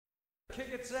Kick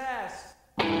its ass.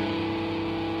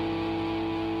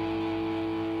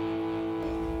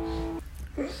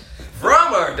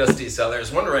 From our dusty cellars,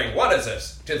 wondering, what is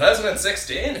it?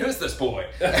 2016? Who's this boy?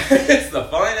 It's the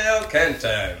fine Ale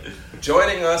Kenton.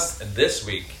 Joining us this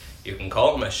week, you can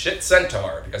call him a shit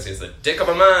centaur because he's the dick of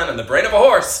a man and the brain of a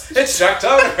horse. It's Jack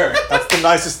Toner. That's the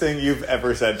nicest thing you've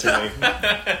ever said to me.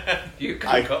 You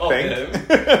can call him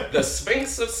the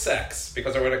Sphinx of Sex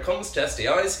because when it comes to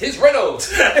STIs, he's riddled.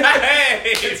 Hey,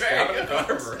 it's Gavin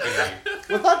Carberry.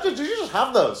 Did you just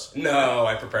have those? No,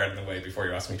 I prepared them way before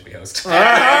you asked me to be host.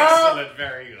 Excellent,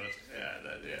 very good.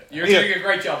 Yeah. You're doing a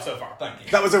great job so far. Thank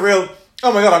you. That was a real...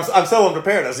 Oh my god, I'm so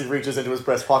unprepared as he reaches into his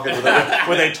breast pocket with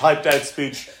a typed out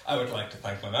speech. I would like to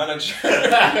thank my manager,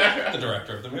 the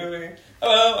director of the movie.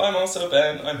 Hello, I'm also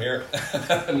Ben. I'm here.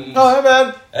 Oh, hey,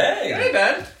 Ben. Hey,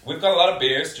 Ben. We've got a lot of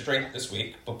beers to drink this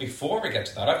week, but before we get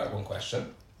to that, I've got one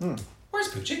question. Where's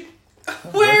Poochie?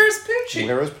 Where's Poochie?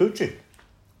 Where is Poochie?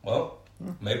 Well,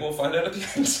 maybe we'll find out at the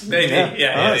end. Maybe,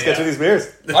 yeah. Let's get to these beers.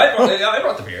 I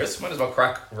brought the beers. Might as well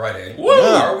crack right in. Woo!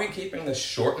 Are we keeping this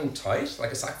short and tight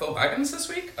like a Sackville Baggins this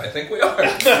week? I think we are.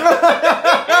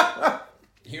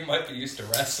 You might be used to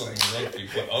wrestling and rugby,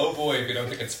 but oh boy, if you don't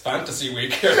think it's fantasy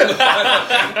week here.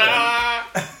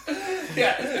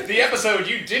 Yeah, the episode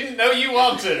you didn't know you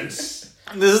wanted.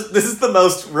 This is the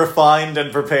most refined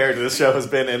and prepared this show has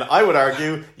been in, I would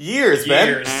argue, years, Ben.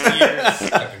 Years.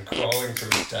 I've been crawling through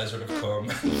the desert of cum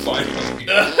and finally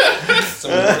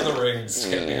some Lord of the Rings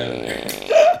get me out of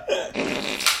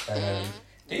here.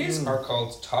 These are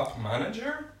called Top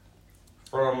Manager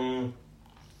from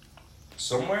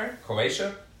somewhere,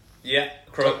 Croatia. Yeah,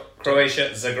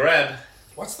 Croatia, Zagreb.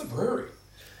 What's the brewery?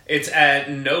 It's a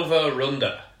Nova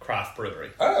Runda craft brewery.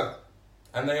 Oh,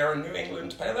 and they are a New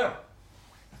England Pale Ale.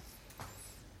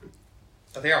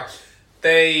 But they are.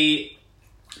 They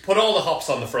put all the hops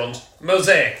on the front.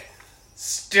 Mosaic,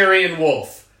 Styrian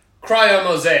Wolf, Cryo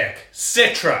Mosaic,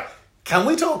 Citra. Can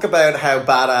we talk about how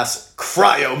badass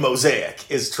Cryo Mosaic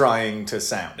is trying to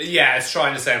sound? Yeah, it's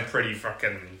trying to sound pretty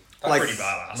fucking... pretty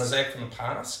badass. Mosaic from the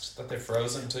past that they've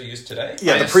frozen to use today?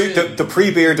 Yeah, the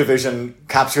pre-beer division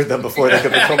captured them before they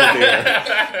could become a beer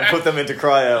and put them into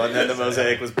cryo, and then the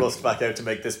Mosaic was bussed back out to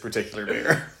make this particular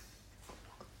beer.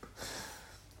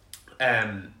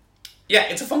 Yeah,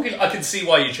 it's a funky... I can see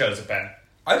why you chose it, Ben.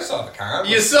 I saw the can.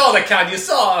 You saw the can. You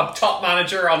saw a top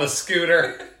manager on a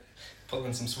scooter.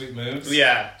 Pulling some sweet moves.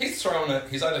 Yeah. He's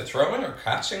either throwing or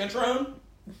catching a drone.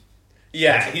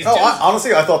 Yeah, he's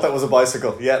Honestly, I thought that was a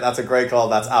bicycle. Yeah, that's a great call.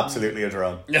 That's absolutely a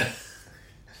drone.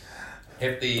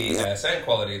 If the sound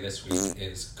quality this week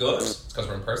is good, it's because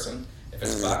we're in person. If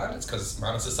it's bad, it's because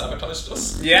Manus has sabotaged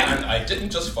us. Yeah. And I didn't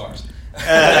just fart.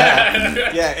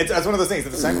 Yeah, it's one of those things.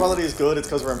 If the sound quality is good, it's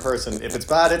because we're in person. If it's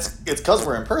bad, it's because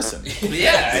we're in person.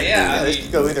 Yeah. It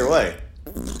could go either way.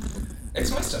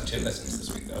 It's my step 2 listens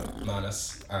this week, though.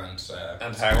 Manus and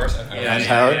Howard. And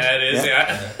Howard. Yeah, it is,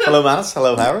 yeah. Hello, Manus.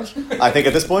 Hello, Howard. I think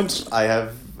at this point, I'm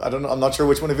not sure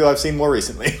which one of you I've seen more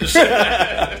recently.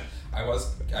 I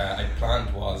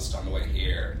planned was on the way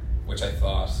here, which I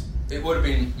thought it would have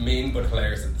been mean but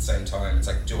hilarious at the same time. It's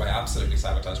like, do I absolutely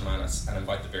sabotage Manus and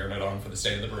invite the beer night on for the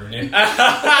State of the Brewing?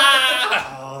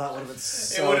 Oh, that would have been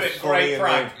so It would have been funny.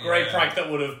 great prank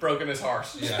that would have broken his heart.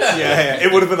 Yeah.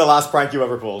 It would have been the last prank you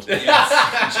ever pulled.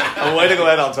 Yes. A way to go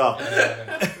out on top.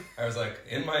 I was like,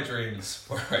 in my dreams,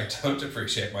 where I don't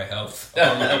appreciate my health or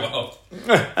my wealth,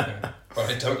 but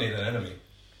I don't need an enemy.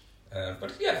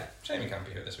 But yeah, Jamie can't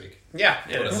be here this week. Yeah,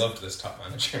 He would have loved this top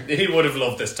manager. He would have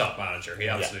loved this top manager. He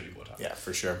absolutely would have. Yeah,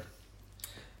 for sure.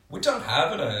 We don't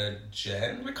have a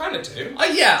gen. We kind of do.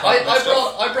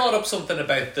 I brought up something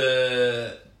about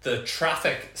the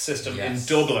traffic system in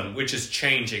Dublin, which is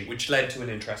changing, which led to an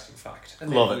interesting fact.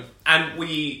 Love it. And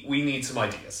we need some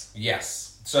ideas.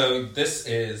 Yes. So this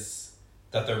is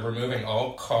that they're removing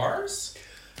all cars?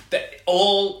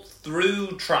 All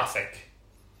through traffic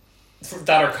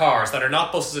that are cars, that are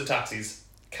not buses and taxis,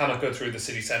 cannot go through the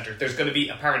city centre. There's going to be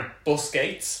apparent bus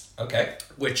gates. Okay.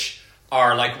 Which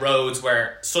are like roads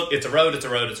where it's a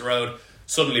road,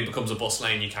 suddenly becomes a bus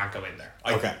lane, you can't go in there.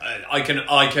 I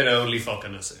can only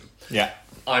fucking assume. Yeah.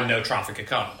 I'm no traffic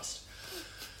economist.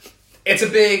 It's a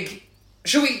big...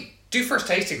 Should we do first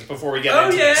tastings before we get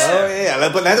into this? Oh,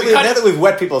 yeah. But now that we've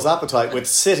whet people's appetite with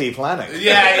city planning.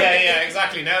 Yeah,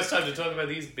 exactly. Now it's time to talk about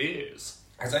these beers.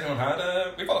 Has anyone had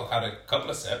we've all had a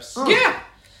couple of sips. Yeah.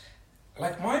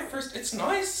 Like my first, it's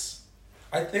nice.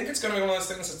 I think it's going to be one of those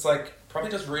things that's like,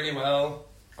 probably does really well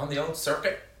on the old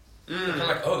circuit. I'm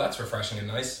like, oh, that's refreshing and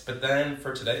nice. But then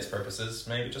for today's purposes,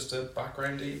 maybe just a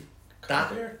backgroundy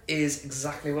That beer. is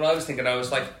exactly what I was thinking. I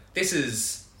was like, this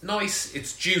is nice.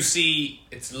 It's juicy.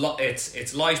 It's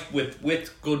light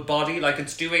with good body. Like,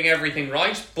 it's doing everything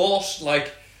right. But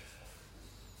like,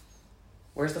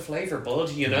 where's the flavor, bud?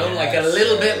 You know, Yes, like a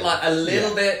little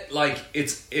bit like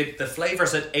the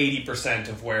flavor's at 80%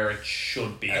 of where it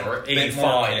should be, or bit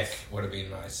more 85. kick would have been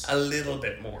nice. A little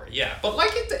bit more, yeah. But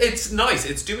like it's nice.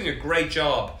 It's doing a great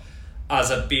job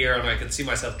as a beer, and I can see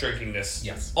myself drinking this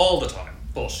all the time.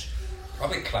 But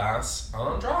Probably class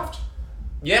on draft.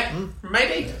 yeah,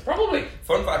 maybe, probably.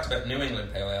 Fun fact about New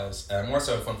England Pale Ales, more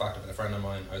so a fun fact about a friend of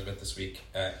mine I was with this week,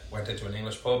 went into an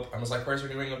English pub and was like, where's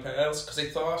your New England Pale Ales? Because he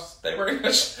thought they were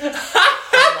English. Not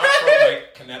from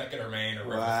like Connecticut or Maine or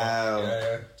wherever the fuck.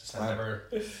 Yeah. Just never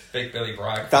big Billy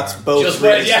Bragg That's fan. both. Just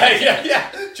wait,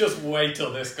 yeah. Just wait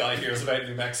till this guy hears about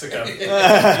New Mexico. He's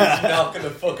not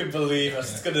gonna fucking believe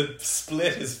us. It's gonna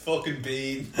split his fucking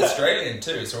bean. Australian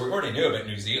too, so we already knew about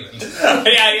New Zealand.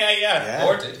 Yeah.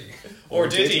 Or did he? Or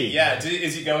did he? Yeah.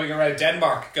 Is he going around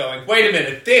Denmark going, wait a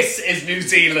minute, this is New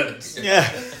Zealand? Yeah.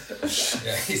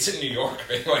 Yeah, he's in New York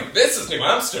being like, this is New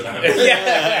Amsterdam.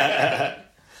 Yeah.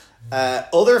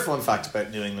 Other fun fact about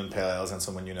New England Pale Ales and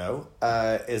someone you know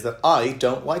is that I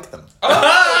don't like them.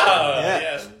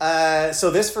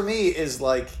 So this for me is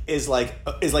like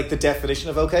the definition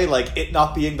of okay. Like it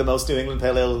not being the most New England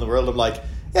Pale Ale in the world. I'm like,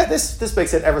 yeah, this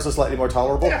makes it ever so slightly more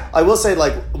tolerable. Yeah. I will say,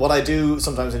 like, what I do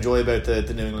sometimes enjoy about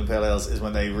the New England Pale Ales is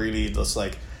when they really just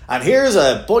like, and here's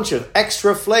a bunch of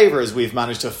extra flavors we've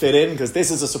managed to fit in because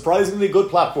this is a surprisingly good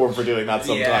platform for doing that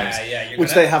sometimes.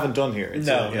 Which they haven't done here.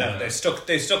 No, they stuck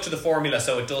to the formula,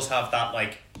 so it does have that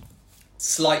like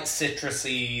slight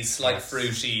citrusy, slight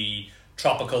fruity,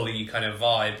 tropical-y kind of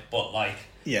vibe, but like.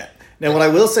 Yeah. Now, what I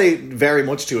will say very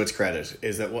much to its credit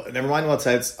is that never mind what's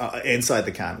inside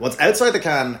the can. What's outside the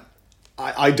can,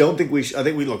 I don't think we. I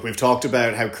think we've talked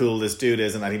about how cool this dude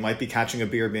is and that he might be catching a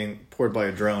beer being poured by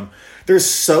a drone. There's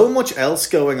so much else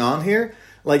going on here.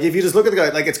 Like if you just look at the guy,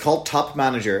 like it's called Top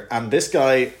Manager, and this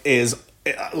guy is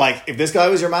like if this guy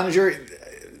was your manager,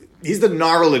 he's the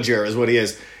gnarliger is what he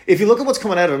is. If you look at what's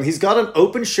coming out of him, he's got an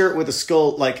open shirt with a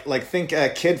skull, like think a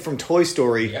kid from Toy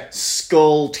Story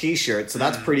skull T-shirt. So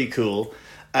that's pretty cool.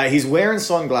 He's wearing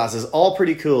sunglasses, all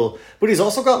pretty cool. But he's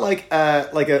also got like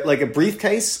a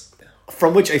briefcase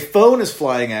from which a phone is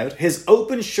flying out. His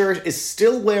open shirt is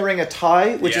still wearing a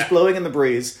tie, which is blowing in the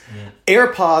breeze.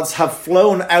 AirPods have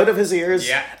flown out of his ears,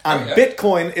 and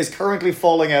Bitcoin is currently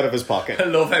falling out of his pocket. I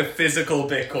love how physical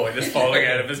Bitcoin is falling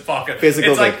out of his pocket.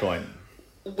 Physical Bitcoin.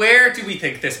 Where do we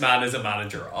think this man is a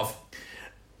manager of?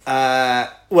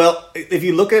 Well, if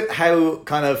you look at how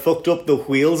kind of fucked up the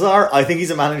wheels are, I think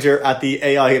he's a manager at the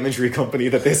AI imagery company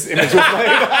that this image was made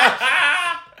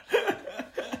at.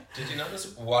 Did you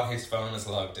notice what his phone is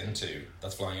logged into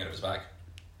that's flying out of his bag?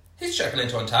 He's checking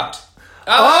into Untapped.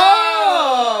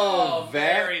 Oh,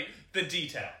 very the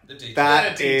detail.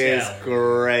 That is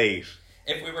great.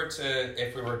 If we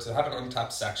were to have an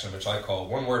Untapped section, which I call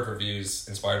one word reviews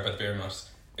inspired by the beer nut,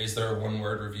 is there a one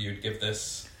word review to give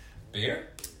this beer?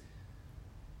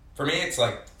 For me, it's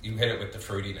like you hit it with the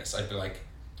fruitiness. I'd be like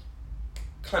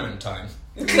Clementine.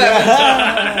 We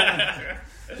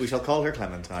shall call her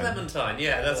Clementine. Clementine,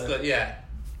 yeah, that's good. Yeah,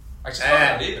 I just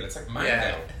can't believe it. It's like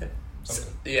mango.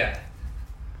 Yeah,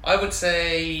 I would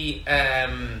say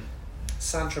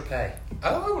Saint-Tropez.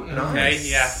 Oh, nice. Okay,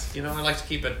 yeah. You know, I like to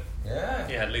keep it.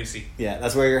 Yeah, Lucy. Yeah,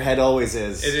 that's where your head always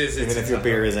is. It is. Even if your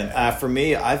beer isn't. For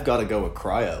me, I've got to go with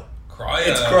Cryo. Cryo.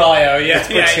 It's Cryo, yeah. It's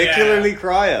particularly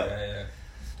Cryo.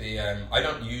 Yeah. I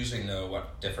don't usually know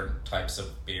what different types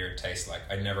of beer taste like.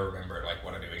 I never remember like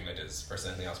what a New England is versus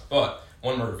anything else. But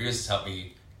one of my reviews has helped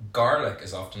me. Garlic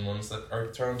is often ones that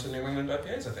are thrown to New England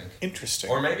IPAs, I think. Interesting.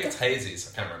 Or maybe it's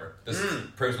hazies. I can't remember. This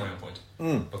proves my own point.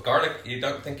 But garlic, you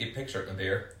don't think you'd picture it in a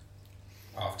beer.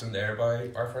 Often there by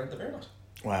our friend the beer nut.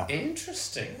 Wow.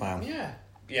 Interesting. Wow. Yeah.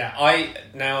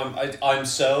 I'm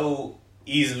so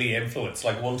easily influenced.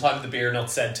 Like one time the beer nut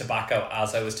said tobacco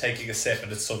as I was taking a sip,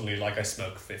 and it's suddenly like I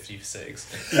smoked 50 cigs.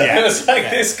 Yeah. It was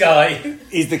like this guy.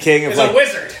 He's the king of he's like a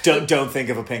wizard. Don't think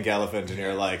of a pink elephant, and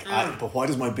you're like, but why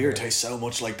does my beer taste so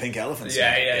much like pink elephant?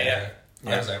 Yeah.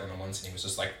 I was out with him once, and he was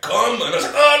just like, "Come!" and I was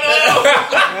like, "Oh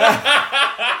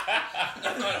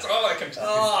no!" That's all I can do.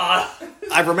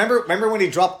 I remember when he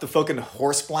dropped the fucking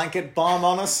horse blanket bomb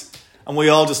on us, and we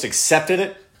all just accepted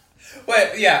it.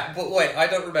 Wait, I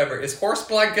don't remember. Is horse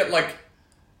blanket like?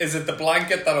 Is it the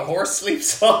blanket that a horse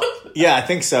sleeps on? Yeah, I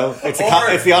think so. It's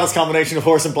the oddest combination of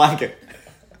horse and blanket.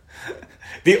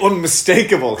 the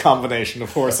unmistakable combination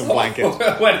of horse and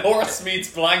blanket. When horse meets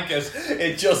blanket,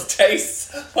 it just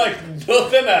tastes like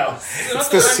nothing else. It's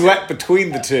the sweat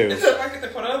between the two. It's the blanket they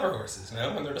put over horses,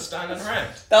 when they're just standing around.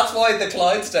 That's why the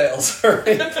Clydesdales are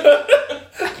in the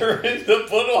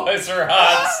Budweiser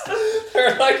hats.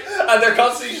 They're like, and they're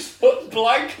constantly just putting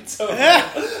blankets over them.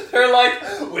 They're like,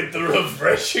 with the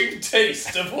refreshing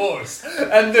taste of horse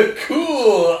and the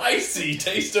cool, icy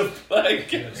taste of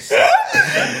blanket.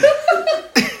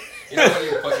 You know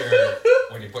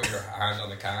when you put your hand on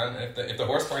the can, if the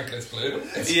horse blanket is blue,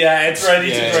 it's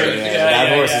ready to drink. That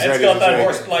horse is ready It's got to that drink.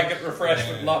 horse blanket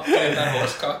refreshment locked in. If that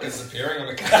horse cock is appearing on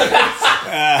the can, you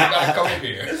gotta come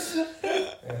here.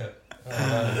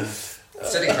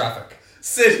 City traffic.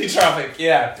 City traffic,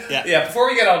 yeah. Before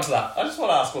we get on to that, I just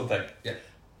want to ask one thing. Yeah.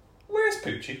 Where's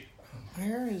Poochie?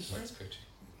 Where's Poochie?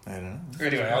 I don't know.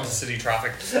 Anyway, on to city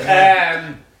traffic.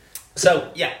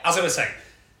 So, as I was saying,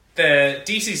 the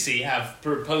DCC have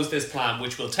proposed this plan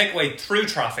which will take away through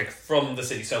traffic from the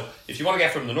city. So, if you want to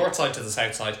get from the north side to the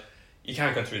south side, you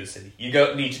can't go through the city. You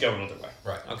need to go another way.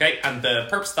 Right. Okay? And the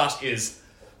purpose of that is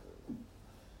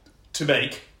to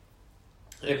make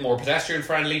it more pedestrian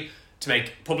friendly, to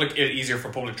make it easier for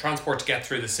public transport to get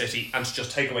through the city, and to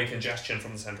just take away congestion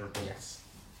from the centre of the city. Yes.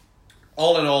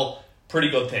 All in all, pretty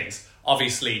good things.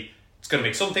 Obviously, it's going to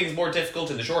make some things more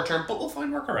difficult in the short term, but we'll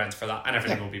find workarounds for that, and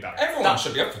everything will be better. Everyone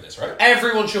should be up for this, right?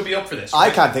 Everyone should be up for this. I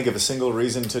Right? can't think of a single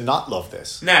reason to not love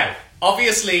this. Now,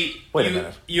 obviously... Wait a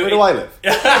minute. Where do I live?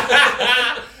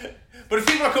 But if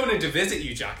people are coming in to visit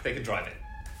you, Jack, they can drive in.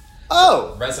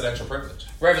 Oh! Residential privilege.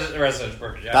 Resident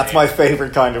privilege. Yeah, That's my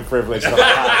favourite kind of privilege that I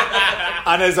have.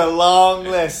 And there's a long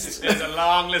list. There's a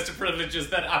long list of privileges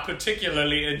that I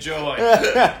particularly enjoy.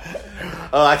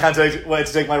 Oh, I can't wait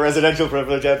to take my residential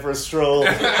privilege out for a stroll.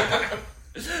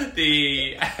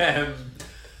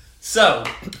 So,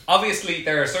 obviously,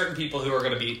 there are certain people who are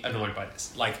going to be annoyed by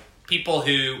this. Like, people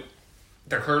who,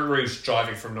 their current route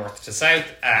driving from north to south,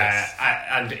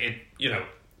 and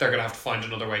they're going to have to find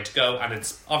another way to go, and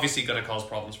it's obviously going to cause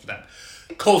problems for them.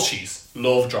 Culchies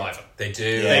love driving. They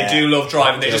do. They do love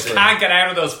driving. They just Different. can't get out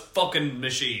of those fucking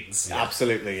machines.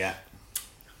 Absolutely, yeah.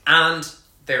 And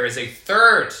there is a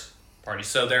third party.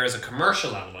 So there is a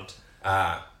commercial element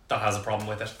that has a problem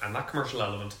with it, and that commercial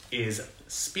element is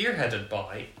spearheaded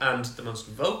by, and the most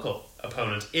vocal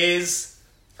opponent is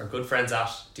our good friends at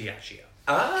Diageo.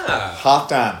 Hot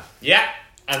damn. Yeah.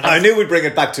 And I knew we'd bring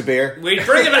it back to beer. we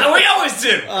bring it back. We always do.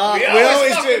 We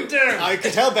always fucking do. I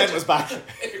could tell Ben was back.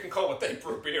 If you can call it they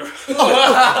brew beer.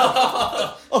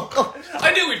 I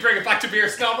knew we'd bring it back to beer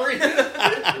snobbery.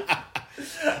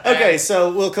 Okay,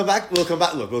 so we'll come back. Look,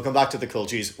 we'll come back to the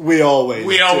Culchies. We always do.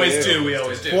 We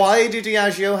always do. Why do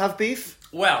Diageo have beef?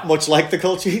 Well, Much like the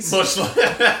Culchies. much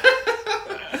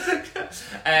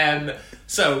like.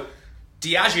 So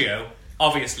Diageo,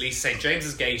 obviously, St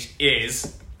James's Gate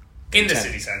is in the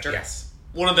city centre. Yes.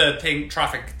 One of the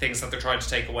traffic things that they're trying to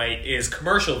take away is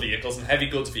commercial vehicles and heavy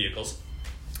goods vehicles.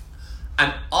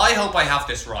 And I hope I have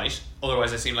this right,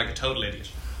 otherwise I seem like a total idiot.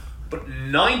 But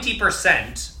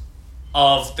 90%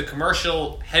 of the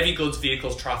commercial heavy goods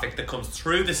vehicles traffic that comes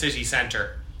through the city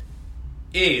centre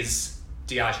is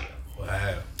Diageo.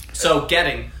 Wow. So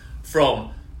getting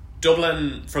from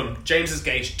Dublin, from James's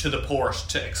Gate to the port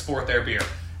to export their beer.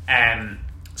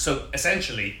 So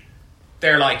essentially,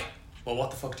 they're like, well,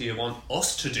 what the fuck do you want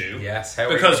us to do? Yes, how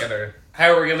are we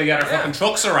going to get our fucking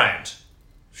trucks around?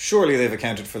 Surely they've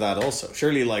accounted for that also.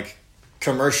 Surely, like,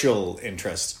 commercial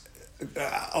interest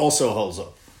also holds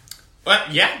up. Well,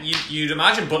 yeah, you'd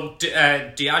imagine, but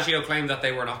Diageo claimed that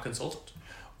they were not consulted.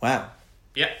 Wow.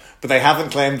 Yeah. But they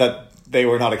haven't claimed that they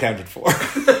were not accounted for.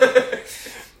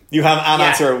 You have an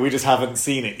answer, we just haven't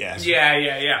seen it yet.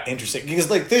 Yeah. Interesting. Because,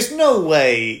 like, there's no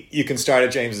way you can start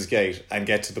at James's Gate and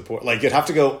get to the port. Like, you'd have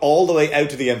to go all the way out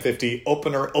to the M50,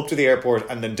 up to the airport,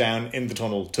 and then down in the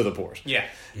tunnel to the port. Yeah.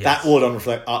 That would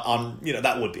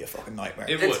that would be a fucking nightmare.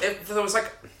 If there was like,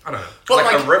 I don't know, But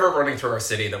like a river running through our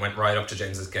city that went right up to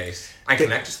James's Gate and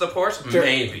connected to the port,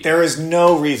 maybe. There is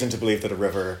no reason to believe that a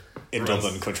river in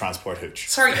Dublin could transport hooch.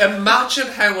 Sorry, imagine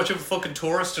how much of a fucking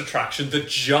tourist attraction the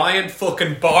giant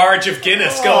fucking barge of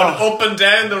Guinness going up and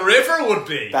down the river would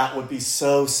be. That would be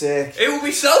so sick. It would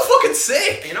be so fucking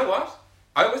sick. You know what?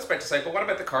 I was about to say, but what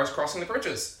about the cars crossing the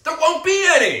bridges? There won't be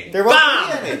any! There won't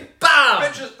Bam! be any. Bam!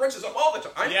 Bridges up all the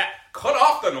time. Yeah. Cut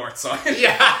off the north side.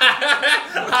 Yeah.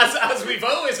 as we've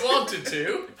always wanted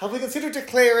to. Have we considered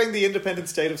declaring the independent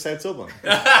state of South Dublin?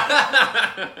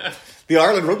 The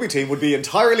Ireland rugby team would be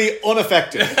entirely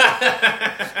unaffected.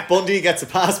 Bundy gets a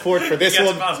passport for this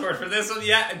one.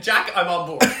 Yeah, Jack, I'm on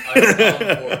board. I'm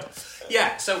on board.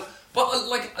 Yeah, so But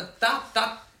like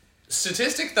that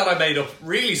statistic that I made up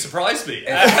really surprised me.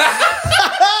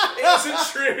 It's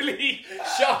a truly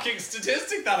shocking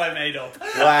statistic that I made up.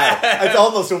 Wow, it's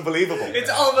almost unbelievable. It's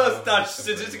almost that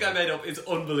statistic I made up. It's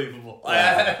unbelievable.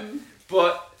 Wow.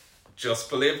 But just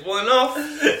believable enough.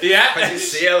 Yeah, Because you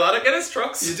see a lot of Guinness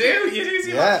trucks. You do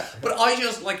see that. But I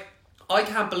just I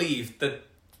can't believe that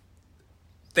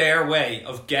their way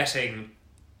of getting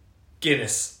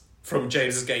Guinness from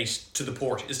James's Gate to the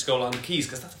port is to go along the quays,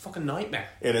 because that's a fucking nightmare.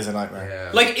 It is a nightmare.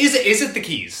 Yeah. Like, is it the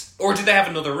quays, or do they have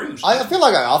another route? I feel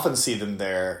like I often see them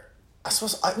there. I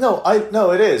suppose no,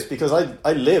 it is because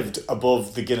I lived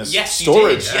above the Guinness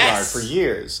storage yard for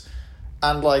years,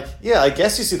 and I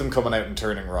guess you see them coming out and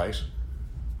turning right.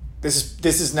 This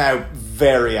is now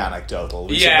very anecdotal.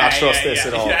 We should not trust this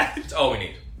at all. Yeah. It's all we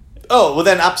need. Oh well,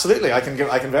 then absolutely, I can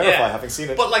verify having seen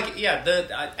it. But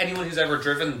anyone who's ever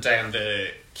driven down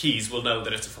the quays will know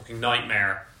that it's a fucking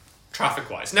nightmare traffic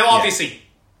wise. Now, obviously,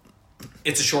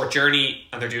 it's a short journey,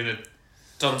 and they're doing it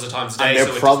tons of times a day. And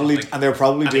they're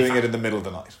probably doing it in the middle of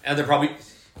the night. And they're probably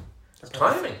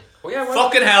timing. Well, yeah.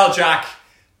 Fucking hell, Jack.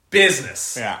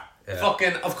 Business. Yeah.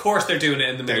 Fucking, of course they're doing it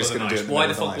in the middle of the night. Why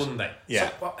the fuck wouldn't they? Yeah.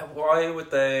 So why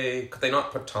would they? Could they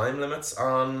not put time limits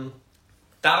on?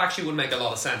 That actually would make a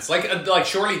lot of sense. Like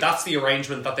surely that's the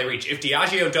arrangement that they reach. If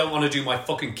Diageo don't want to do my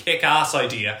fucking kick-ass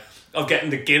idea of getting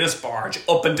the Guinness barge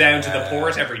up and down to the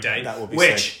port every day, that would be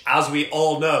which, sick. as we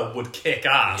all know, would kick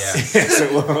ass. Yeah. Yes,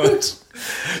 it would.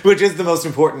 Which is the most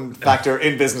important factor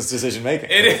in business decision making.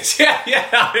 It is, yeah.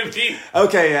 I mean,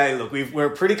 okay, look,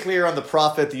 we're pretty clear on the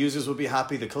profit. The users will be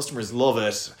happy. The customers love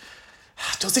it.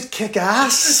 Does it kick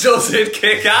ass? Does it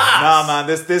kick ass? Nah, man,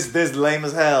 this lame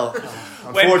as hell.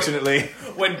 Unfortunately.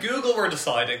 When Google were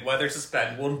deciding whether to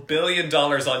spend $1 billion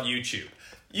on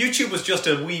YouTube was just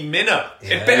a wee minnow.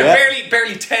 Yeah.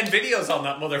 Barely 10 videos on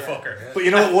that motherfucker. Yeah. But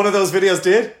you know what one of those videos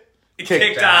did? It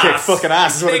kicked ass. ass. Kicked fucking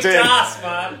ass is what it did. Kicked ass,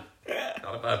 man.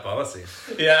 Not a bad policy.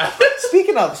 Yeah.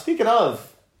 Speaking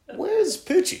of, where's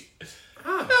Poochie?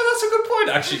 No, that's a good point,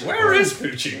 actually. Where is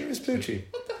Poochie? Where's Poochie?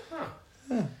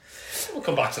 We'll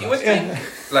come back to that. You would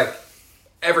think, like,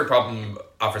 every problem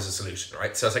offers a solution,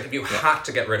 right? So it's like if you had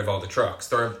to get rid of all the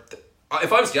trucks,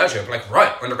 if I was Diageo, I'd be like,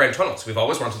 right, underground tunnels. We've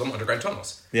always wanted them underground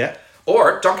tunnels. Yeah.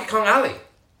 Or Donkey Kong Alley.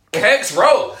 Kegs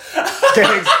roll.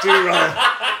 Kegs do roll.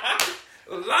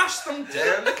 Lash them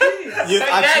down the keys. You've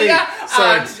actually,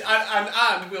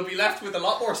 And we'll be left with a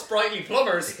lot more sprightly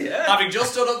plumbers. Yeah. Having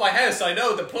just done up my house, I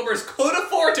know the plumbers could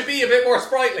afford to be a bit more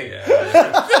sprightly.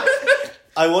 Yeah.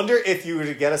 I wonder if you were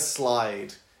to get a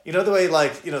slide. You know the way,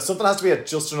 something has to be at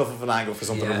just enough of an angle for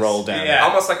something to roll down. Yeah.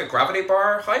 Almost like a gravity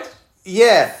bar height.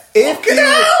 Yeah. If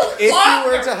you What?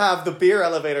 were to have the beer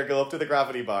elevator go up to the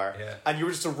gravity bar, and you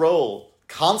were just to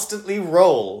constantly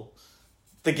roll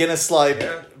the Guinness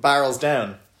slide barrels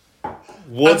down,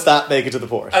 would that make it to the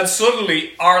port? And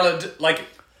suddenly, Ireland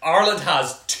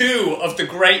has two of the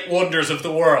great wonders of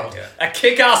the world. Yeah. A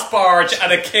kick-ass barge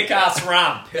and a kick-ass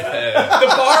ramp. Yeah. The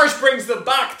barge brings them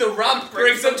back, the ramp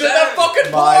brings them to down. the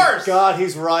fucking My port. God,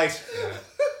 he's right.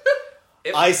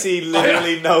 Yeah. I see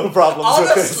literally no problems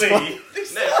with this. Honestly.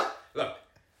 Now, look,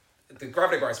 the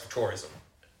gravity bar is for tourism.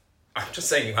 I'm just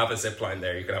saying you have a zipline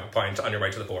there, you can have a pint on your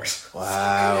way to the port.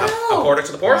 Wow. A porter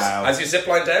to the port. Wow. As you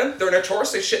zipline down, they're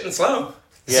notoriously shitting slow.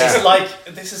 Yeah.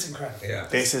 This is incredible. Yeah.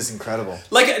 This is incredible.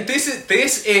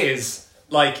 This is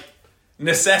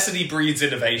necessity breeds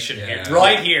innovation here. Yeah.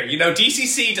 Right here. You know,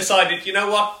 DCC decided, you know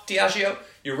what, Diageo?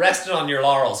 You're resting on your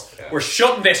laurels. Yeah. We're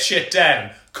shutting this shit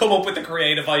down. Come up with a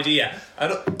creative idea.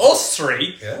 And us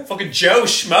three, fucking Joe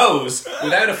Schmoes,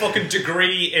 without a fucking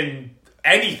degree in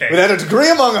anything. Without a degree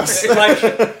among us.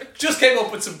 Just came up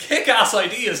with some kick-ass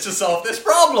ideas to solve this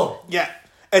problem. Yeah.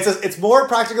 It's more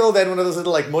practical than one of those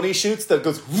little money chutes that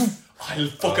goes whoosh. I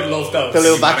fucking love those. The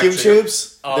little vacuum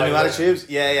tubes. Oh, the pneumatic tubes.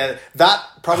 Yeah. That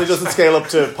probably doesn't scale up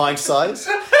to pint size.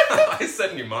 I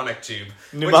said mnemonic tube.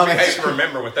 Mnemonic. Which I can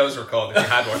remember what those were called if you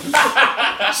had one.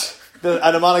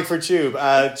 A mnemonic for tube.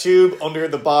 Tube under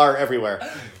the bar everywhere.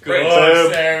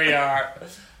 Good. There we are.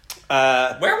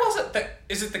 Where was it?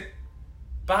 Is it the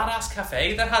Badass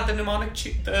Cafe that had the mnemonic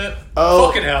tube?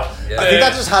 Fucking hell. Yeah. I think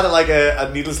that just had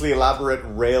a needlessly elaborate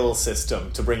rail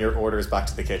system to bring your orders back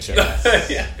to the kitchen.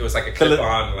 Yeah. It was like a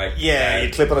clip-on, you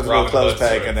clip it onto the little clothes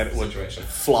peg and then it would situation.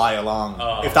 fly along.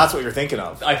 If that's what you're thinking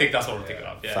of. I think that's what I'm thinking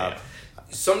of. Yeah. Fab.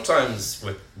 Sometimes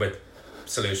with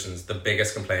solutions, the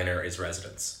biggest complainer is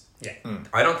residents. Yeah.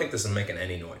 I don't think this is making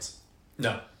any noise.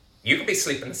 No. You could be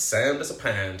sleeping sound as a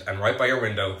pound and right by your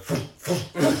window.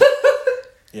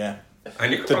 Yeah.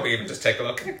 And you could probably even just take a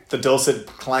look. The dulcet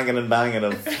clanging and banging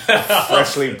of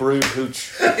freshly brewed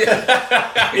hooch.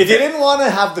 If you didn't want to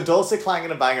have the dulcet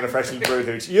clanging and banging of freshly brewed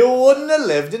hooch, you wouldn't have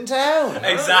lived in town.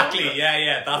 Exactly.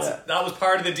 Yeah. That was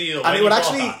part of the deal. And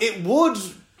it would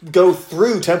go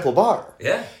through Temple Bar.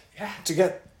 Yeah. To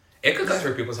get. It could go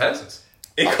through people's houses.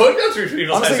 It could go through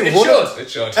people's houses. It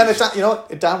should. And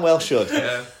it damn well should.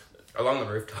 Yeah. Along the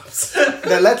rooftops.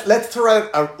 Now let's throw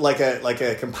out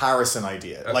a comparison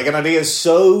idea. Okay. Like an idea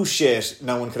so shit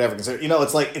no one could ever consider.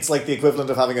 It's like the equivalent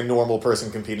of having a normal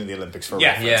person compete in the Olympics for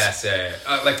reference. Yes,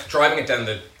 yeah. Like driving it down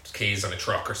the keys on a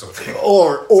truck or something.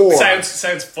 Or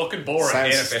sounds fucking boring.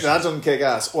 That doesn't kick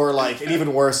ass. Or like an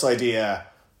even worse idea.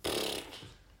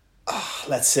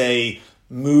 Let's say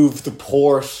move the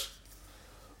port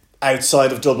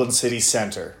outside of Dublin city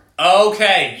centre.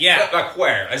 Okay, yeah. Like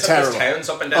where? I said there's towns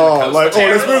up and down the coast.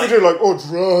 Let's move it to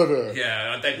Drogheda.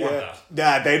 Yeah, they'd want that.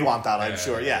 Yeah, they'd want that, I'm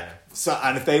sure, yeah. So,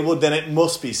 and if they would, then it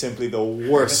must be simply the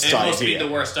worst idea. It must be the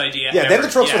worst idea Yeah, ever. then the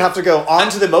trucks would have to go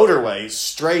onto the motorway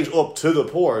straight up to the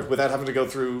port without having to go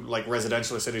through like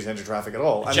residential or city centre traffic at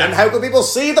all. And Jack, then how could people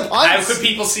see the pints? How could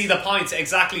people see the pints?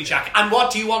 Exactly, Jack. And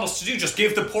what do you want us to do? Just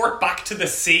give the port back to the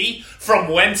sea from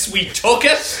whence we took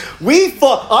it?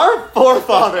 Our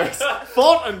forefathers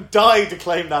fought and died to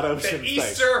claim that ocean The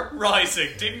Easter Rising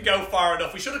didn't go far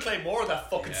enough. We should have claimed more of that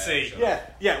fucking sea. Sure.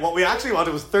 Yeah, what we actually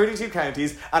wanted was 32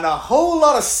 counties and a whole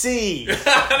lot of sea. And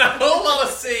a whole lot of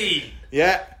sea.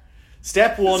 Yeah.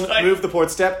 Step 1, move the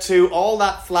port. Step 2, all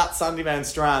that flat sandy mound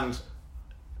strand.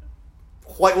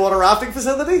 Whitewater rafting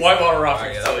facility? Whitewater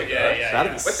rafting facility,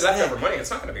 With the leftover money,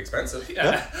 it's not going to be expensive.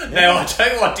 Yeah. Now, I'll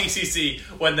tell you what, DCC,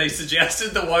 when they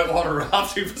suggested the whitewater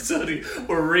rafting facility,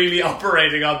 were really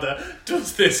operating on the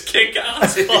does this kick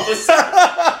ass policy.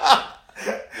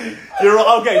 You're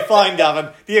okay, fine, Gavin.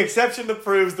 The exception that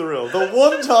proves the rule. The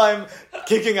one time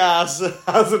kicking ass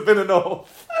hasn't been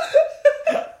enough.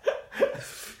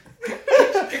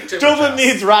 Dublin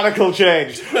needs radical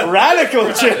change.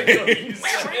 Radical change.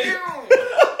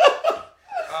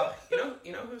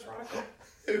 You know who's radical?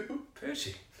 Who?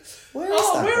 Poochie.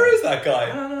 Where is that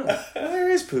guy? I don't know. Where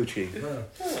is Poochie?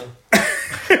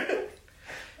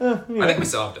 I think we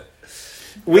solved it.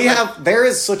 There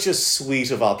is such a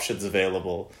suite of options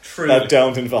available Truly. that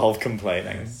don't involve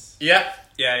complaining. Yeah.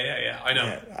 I know.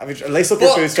 Yeah. I mean, lace up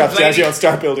your bootstraps, Jazzy, and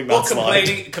start building that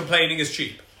slide. Complaining is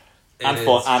cheap. And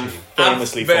fun, and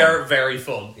famously very, fun. very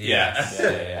fun.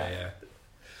 Yeah.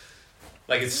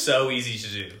 Like, it's so easy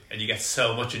to do, and you get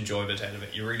so much enjoyment out of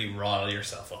it. You really rile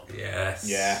yourself up. Yes.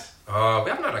 Yeah. Oh, we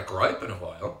haven't had a gripe in a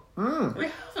while. We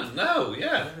haven't, no,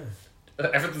 yeah.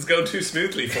 Everything's going too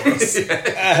smoothly for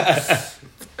us.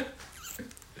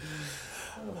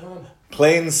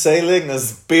 Plain sailing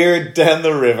as beard down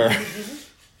the river.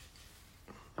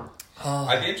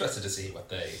 I'd be interested to see what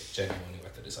they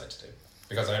decide to do.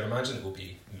 Because I'd imagine it will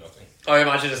be nothing. I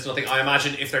imagine it's nothing. I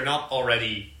imagine if they're not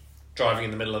already driving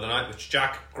in the middle of the night, which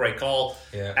Jack, great call.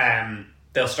 Yeah.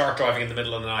 They'll start driving in the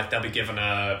middle of the night. They'll be given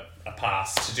a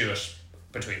pass to do it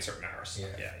between certain hours.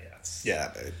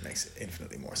 Yeah, it makes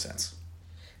infinitely more sense.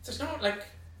 There's no,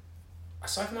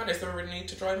 aside from that, is there a need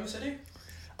to drive in the city?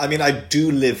 I mean, I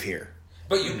do live here.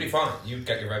 But you'd be fine. You'd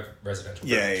get your residential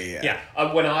privilege.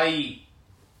 Yeah. When I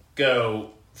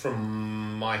go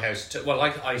from my house to... Well,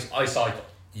 I cycle.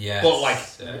 Yes.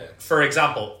 But, for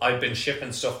example, I've been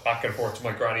shipping stuff back and forth to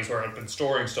my granny's where I've been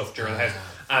storing stuff during the house.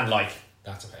 And,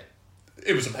 that's a pain.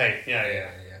 It was a pain. Yeah.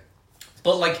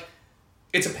 But,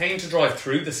 it's a pain to drive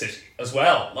through the city as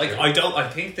well. I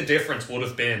think the difference would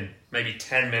have been maybe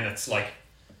 10 minutes,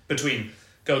 between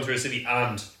going through a city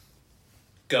and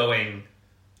going,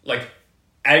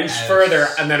 out further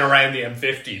and then around the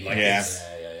M50.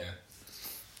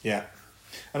 Yeah.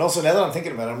 And also, now that I'm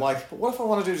thinking about it, I'm like, but what if I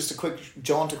want to do just a quick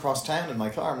jaunt across town in my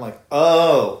car? I'm like,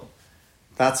 oh,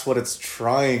 that's what it's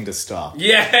trying to stop.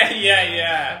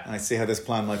 Yeah. I see how this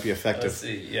plan might be effective.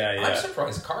 I'm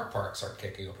surprised car parks aren't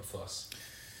kicking up a fuss.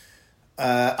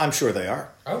 I'm sure they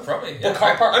are. Oh, probably. Yeah. But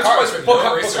I'm surprised we're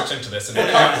no research into this.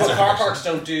 But car parks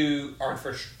aren't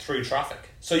through traffic.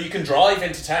 So you can drive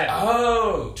into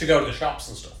town to go to the shops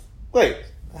and stuff. Wait,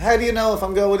 how do you know if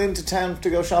I'm going into town to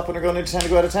go shopping or going into town to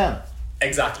go out of town?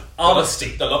 Exactly.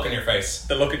 Honesty. The look in your face.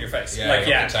 The look in your face. Yeah, you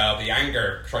can tell the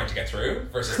anger trying to get through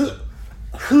versus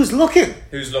Who's looking?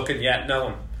 Who's looking? Yeah, no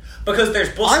one. Because there's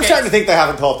bus I'm starting to think they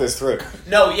haven't thought this through.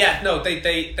 No, they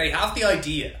have the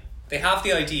idea. They have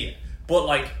the idea.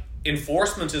 But,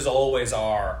 enforcement is always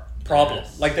our problem.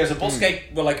 There's a bus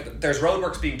gate, there's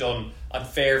roadworks being done on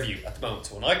Fairview at the moment.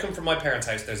 So when I come from my parents'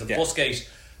 house, there's a bus gate.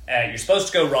 You're supposed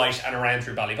to go right and around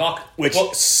through Ballybock. Which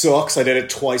sucks. I did it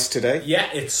twice today. Yeah,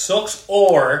 it sucks.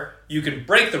 Or you can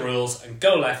break the rules and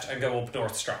go left and go up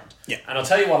North Strand. Yeah. And I'll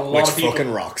tell you what, a lot Which of people...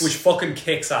 fucking rocks. Which fucking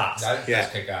kicks ass. That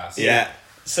does kick ass. Yeah.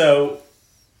 So,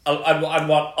 and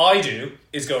what I do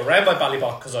is go around by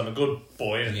Ballybock because I'm a good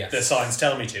boy and Yes. the signs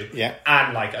tell me to. Yeah.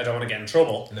 And, like, I don't want to get in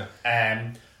trouble. No.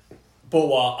 But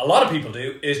what a lot of people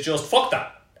do is just fuck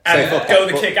that. And Say fuck go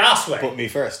that, the kick ass way. Put me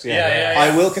first. Yeah. Yeah.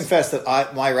 I will confess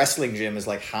that my wrestling gym is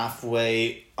like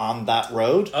halfway on that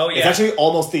road. Oh, yeah. It's actually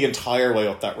almost the entire way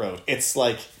up that road. It's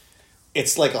like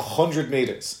 100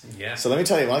 meters. Yeah. So let me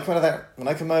tell you, when I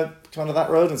come out of that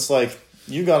road, it's like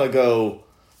you gotta go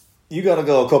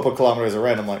a couple of kilometers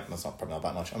around. I'm like, that's probably not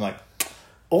that much. I'm like,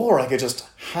 or I could just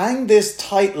hang this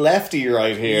tight lefty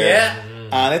right here. Yeah.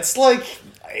 And it's like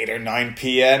 8 or 9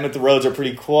 p.m. if the roads are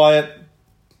pretty quiet.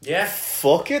 Yeah.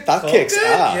 Fuck it, that kicks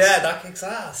ass. Yeah, that kicks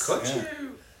ass. Could you?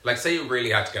 Like, say you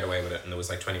really had to get away with it and there was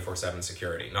like 24/7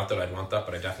 security. Not that I'd want that,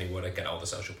 but I definitely would. I'd get all the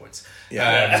social points.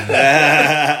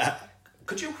 Yeah.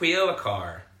 Could you wheel a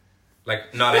car?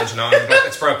 Like, not engine on, but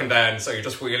it's broken down, so you're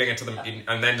just wheeling it to them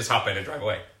and then just hop in and drive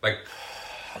away. Like,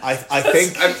 I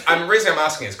think. And the reason I'm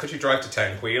asking is, could you drive to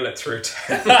town, wheel it through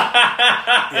town?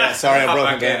 Yeah, sorry, I'm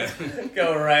broken back down.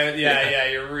 Go around. Yeah,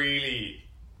 you're really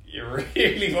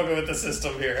fucking with the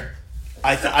system here.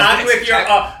 And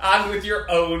with your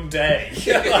own day.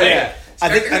 Yeah. I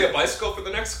think Can I get a bicycle for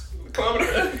the next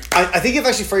kilometre? I think you've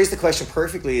actually phrased the question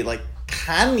perfectly. Like,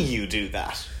 can you do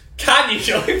that? Can you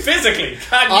show it physically?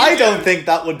 I don't think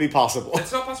that would be possible.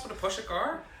 It's not possible to push a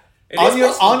car?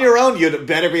 On your own, you'd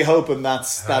better be hoping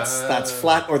that's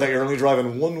flat, or that you're only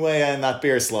driving one way in that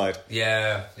beer slide.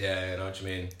 Yeah, I know what you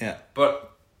mean. Yeah. But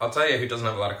I'll tell you who doesn't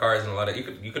have a lot of cars and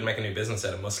you could make a new business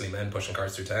out of muscly men pushing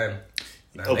cars through town.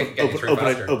 And they could get you through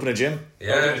faster. Open a gym.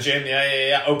 Yeah. Open a gym,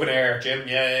 yeah. Open air gym,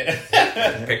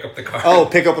 yeah. Pick up the car. Oh,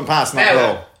 pick up and pass, not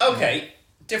roll. Okay,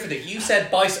 different thing. You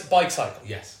said bike cycle.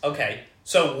 Yes. Okay,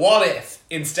 so what if,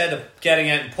 instead of getting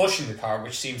out and pushing the car,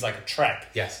 which seems like a trek,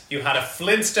 Yes. you had a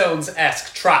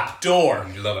Flintstones-esque trap door.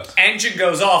 You love it. Engine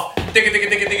goes off. Ding. I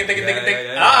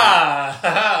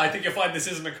think you'll find this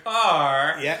isn't a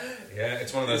car. Yeah. Yeah,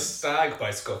 it's one of those stag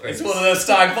bicycle things. It's one of those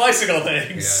stag bicycle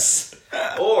things.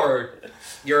 Yeah. Or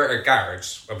you're a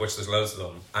garage, of which there's loads of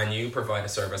them, and you provide a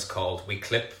service called We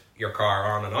Clip Your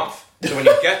Car On and Off. So when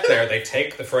you get there, they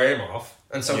take the frame off,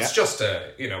 and so it's just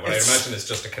I imagine it's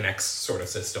just a connects sort of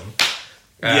system.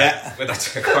 With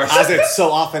that car. As it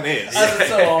so often is. As it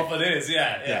so often is,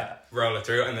 yeah. Roll it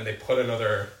through, and then they put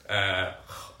another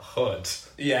hood.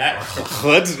 Yeah.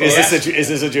 Hood? Is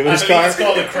this a Jewish car? It's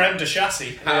called a creme de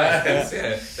chassis.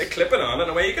 Yeah. They clip it on,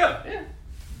 and away you go. Yeah.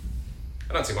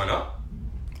 I don't see why not.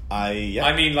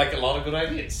 I mean, like, a lot of good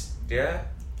ideas. Yeah.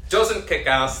 Doesn't kick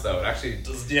ass though. It actually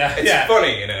It's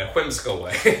funny in a whimsical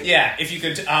way. Yeah, if you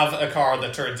could have a car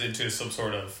that turns into some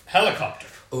sort of helicopter.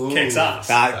 Ooh, kicks ass.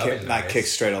 That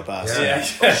kicks straight up ass. Yeah.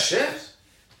 Oh shit.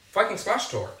 Viking Splash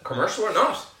Tour. Commercial or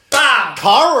not? Bam!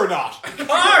 Car or not?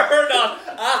 Car or not?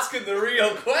 Asking the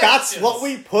real questions. That's what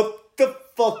we put the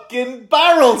fucking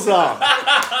barrels on.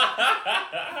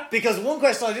 Because one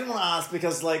question I didn't want to ask,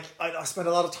 because like I spent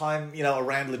a lot of time,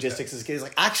 around logistics as kids.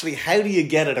 Like, actually, how do you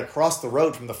get it across the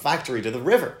road from the factory to the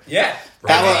river? Yeah.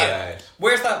 Right.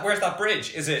 Where's that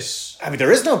bridge? Is it? I mean,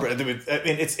 there is no bridge. I mean,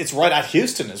 it's right at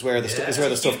Houston is where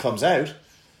the stuff comes out.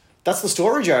 That's the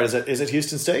storage yard. Is at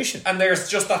Houston Station. And there's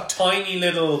just that tiny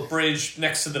little bridge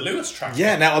next to the Lewis track.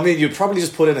 Yeah. Now, I mean, you'd probably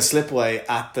just put in a slipway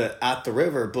at the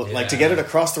river, but like to get it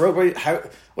across the road,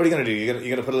 what are you going to do? You're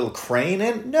going to put a little crane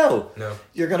in? No.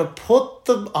 You're going to put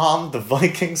them on the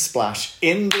Viking Splash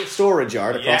in the storage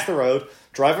yard across the road,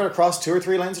 drive it across 2 or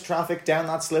 3 lanes of traffic down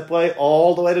that slipway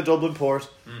all the way to Dublin Port.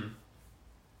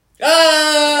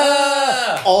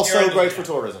 Also great for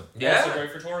tourism. Yeah. Also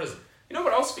great for tourism. You know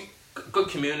what? Also be good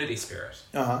community spirit.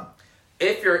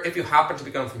 If you happen to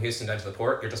be going from Houston down to the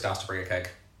port, you're just asked to bring a keg.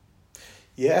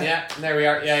 Yeah, there we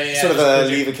are. Yeah. Sort of a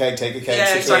leave a keg, take a keg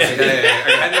situation.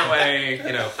 Exactly. And that way,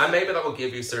 and maybe that will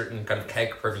give you certain kind of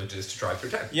keg privileges to drive through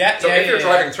town. Yeah. So if you're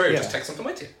driving through, just take something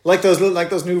with you. Like those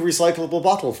new recyclable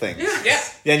bottle things. Yeah.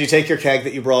 Then you take your keg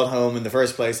that you brought home in the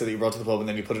first place, that you brought to the pub, and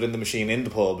then you put it in the machine in the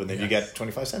pub, and then you get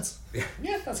 25 cents.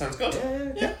 Yeah, that sounds good.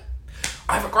 Yeah.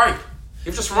 I have a gripe.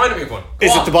 You've just reminded me of one.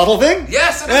 Is it the bottle thing?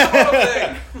 Yes, it is the bottle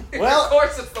thing. Well, of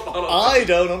course it's the bottle thing. I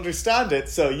don't understand it,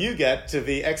 so you get to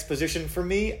be exposition for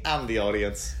me and the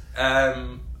audience.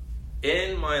 In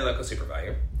my local Super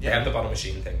Value, they have the bottle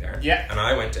machine thing there. Yeah. And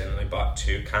I went in and I bought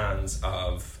 2 cans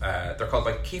of, they're called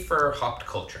like Kefir Hopped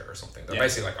Culture or something. They're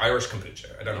basically like Irish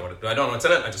kombucha. I don't know what's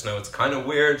in it. I just know it's kind of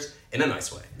weird in a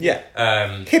nice way. Yeah.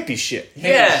 Hippie shit.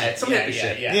 It's some hippie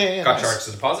shit. Yeah, Got charged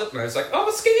a deposit and I was like, oh,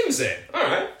 the scheme's in. All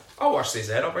right. I'll wash these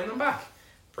out. I'll bring them back.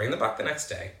 bring them back the next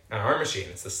day, and our machine,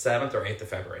 it's the 7th or 8th of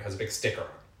February, has a big sticker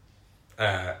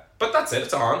on. But that's it,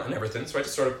 it's on and everything, so I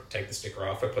just sort of take the sticker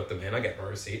off, I put them in, I get my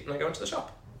receipt, and I go into the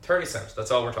shop. 30 cents,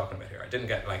 that's all we're talking about here. I didn't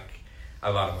get, like,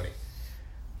 a lot of money.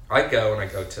 I go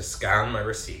to scan my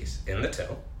receipt in the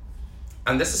till,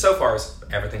 and this is so far as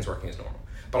everything's working as normal.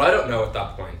 But I don't know at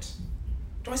that point,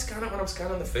 do I scan it when I'm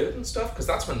scanning the food and stuff? Because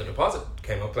that's when the deposit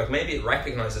came up. Like, maybe it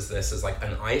recognises this as, like,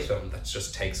 an item that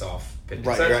just takes off 50%.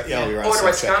 Right, you're right. Or do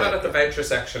I scan it at the voucher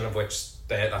section, of which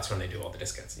that's when they do all the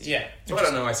discounts. Yeah. So I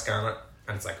don't know, I scan it,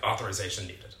 and it's like, authorization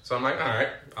needed. So I'm like, alright,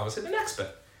 obviously the next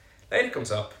bit. Lady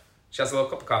comes up, she has a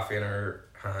little cup of coffee in her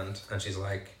hand, and she's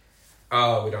like,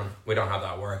 oh, we don't have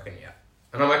that working yet.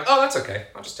 And I'm like, oh, that's okay.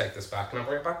 I'll just take this back, and I'll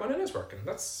bring it back when it is working.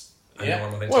 That's a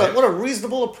normal thing to do. What a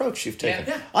reasonable approach you've taken.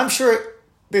 Yeah. I'm sure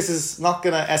this is not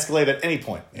going to escalate at any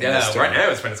point. Yeah, right now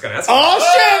is when it's going to escalate. Oh,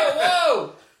 shit!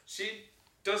 Whoa! She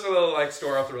does a little, like,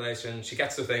 store authorization. She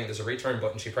gets the thing. There's a return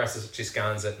button. She presses it. She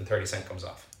scans it, and 30 cents comes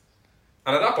off.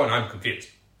 And at that point, I'm confused.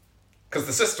 Because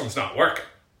the system's not working.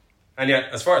 And yet,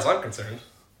 as far as I'm concerned,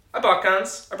 I bought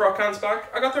cans. I brought cans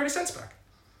back. I got 30 cents back.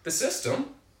 The system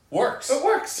works. It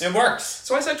works. It works.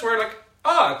 So I said to her, like,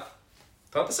 I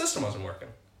thought the system wasn't working.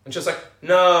 And she was like,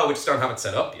 no, we just don't have it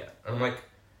set up yet. And I'm like,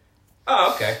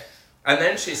 oh, okay. And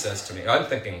then she says to me, I'm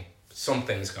thinking,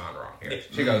 something's gone wrong here.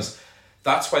 She goes,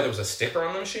 that's why there was a sticker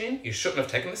on the machine. You shouldn't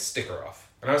have taken the sticker off.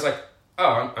 And I was like,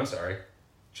 oh, I'm sorry.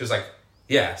 She was like,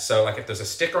 yeah, so, like, if there's a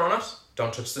sticker on it,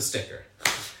 don't touch the sticker.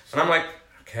 And I'm like,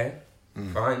 okay,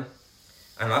 fine.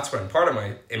 And that's when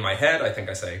in my head, I think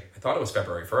I say, I thought it was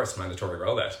February 1st, mandatory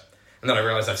rollout. And then I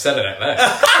realized I've said it out loud.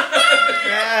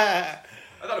 Yeah.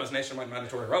 I thought it was nationwide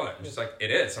mandatory rollout. And she's like,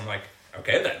 it is. I'm like,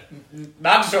 okay then.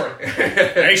 Mandatory.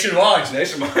 Nationwide.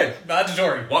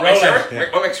 Mandatory.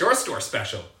 What makes your store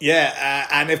special? Yeah,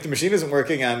 and if the machine isn't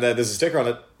working and there's a sticker on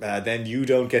it, then you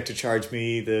don't get to charge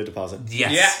me the deposit.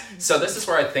 Yes. Yeah. So this is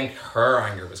where I think her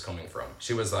anger was coming from.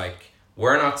 She was like,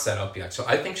 we're not set up yet. So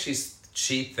I think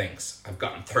she thinks I've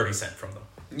gotten 30 cents from them.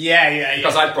 Yeah.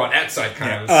 Because I brought outside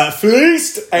cans.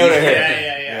 Fleeced out of here.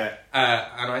 Yeah.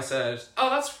 And I said, oh,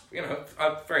 that's,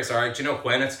 I'm very sorry. Do you know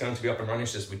when it's going to be up and running?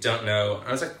 She says, we don't know. And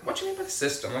I was like, what do you mean by the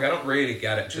system? Like, I don't really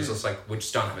get it. She's just like, we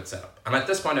just don't have it set up. And at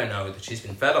this point, I know that she's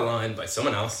been fed a line by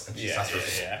someone else. And she's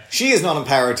She is not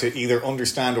empowered to either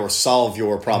understand or solve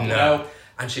your problem. No.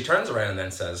 And she turns around and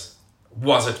then says,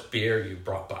 was it beer you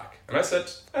brought back? And I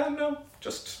said, no,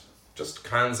 just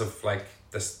cans of, like,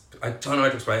 this, I don't know how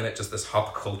to explain it, just this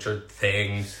hop culture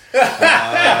thing.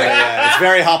 It's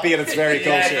very hoppy and it's very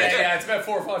cultured. Yeah, it's about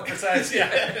 4 or 5%.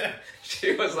 Yeah.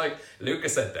 She was like,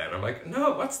 Lucas said then. I'm like,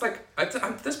 no, what's like,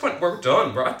 at this point, we're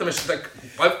done. We're at the mission. Like,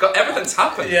 I've got, everything's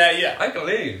happened. Yeah. I can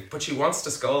leave. But she wants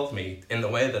to scold me in the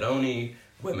way that only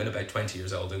women about 20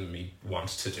 years older than me want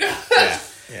to do.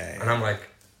 Yeah. And I'm like,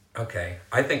 okay,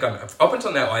 up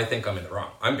until now, I think I'm in the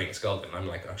wrong. I'm being scolded. And I'm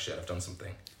like, oh shit, I've done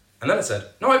something. And then I said,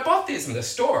 no, I bought these in the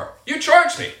store. You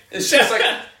charged me. And she was like,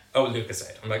 oh, Lucas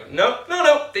said. I'm like,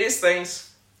 no, these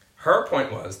things. Her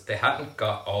point was they hadn't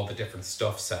got all the different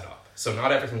stuff set up. So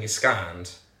not everything you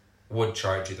scanned would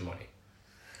charge you the money.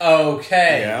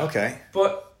 Okay. Yeah, okay.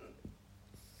 But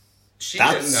she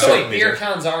That's didn't know. So beer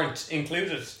cans aren't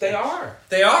included. They are.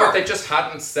 But they just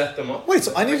hadn't set them up. Wait,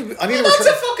 so I need to that's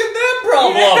return. a fucking them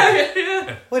problem.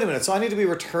 Yeah. Wait a minute, so I need to be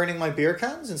returning my beer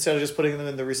cans instead of just putting them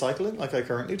in the recycling like I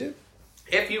currently do?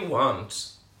 If you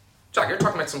want, Jack, you're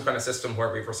talking about some kind of system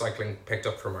where we've recycling picked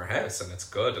up from our house and it's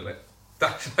good and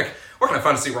what kind of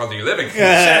fantasy world are you living in? You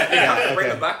have to bring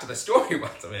them back to the store you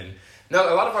want them in.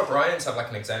 No, a lot of our Brians have like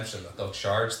an exemption that they'll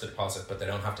charge the deposit, but they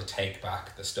don't have to take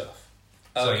back the stuff.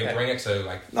 So you bring it to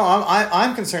like... No,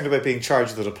 I'm concerned about being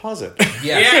charged the deposit.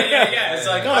 Yeah. It's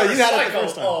like, No, you had it the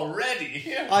first time.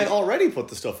 already. I already put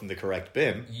the stuff in the correct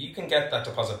bin. You can get that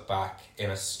deposit back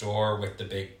in a store with the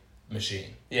big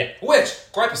machine. Yeah. Which,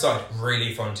 gripe aside,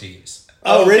 really fun to use.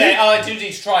 Oh, really? Okay. Oh, I do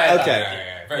need to try it.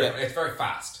 Okay. Yeah. It's very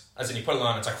fast. As in, you put it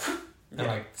on, it's like, and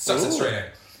like sucks it straight in.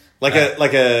 Like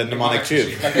a mnemonic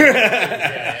tube.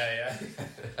 Yeah.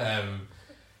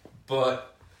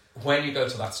 But when you go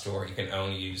to that store, you can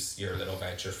only use your little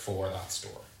voucher for that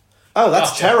store. Oh,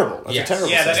 that's terrible. That's a terrible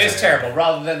Yeah, that system. is terrible.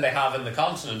 Rather than they have in the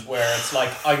continent where it's like,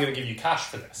 I'm going to give you cash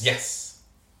for this. Yes.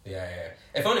 Yeah.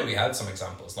 If only we had some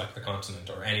examples like the continent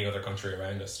or any other country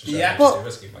around us to show Yeah. how to do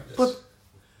a scheme like this.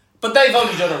 But they've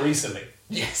only done it recently.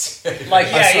 Yes.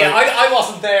 I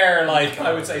wasn't there, like,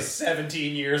 I would say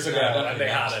 17 years ago when they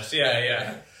had it.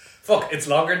 Yeah. Fuck, it's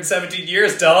longer than 17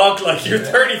 years, dog. Like, you're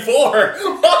 34.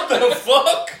 What the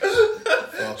fuck?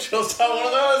 Just had one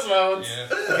of those moments.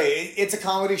 Yeah. Okay, it's a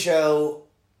comedy show,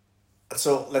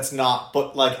 so let's not.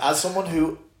 But, like, as someone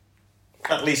who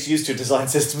at least used to design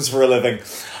systems for a living.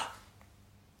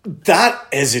 That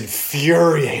is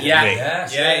infuriating me.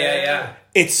 Yeah.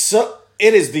 It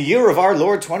is the year of our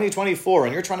Lord 2024,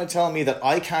 and you're trying to tell me that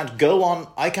I can't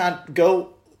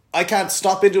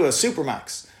stop into a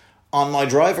Supermax on my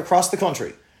drive across the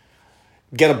country,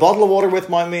 get a bottle of water with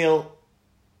my meal,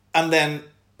 and then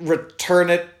return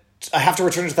it. I have to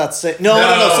return it to that same. No.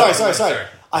 Sorry.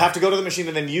 I have to go to the machine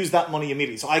and then use that money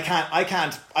immediately. So I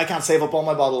can't save up all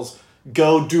my bottles,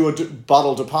 go do a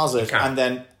bottle deposit, and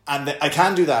then I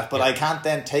can do that, but I can't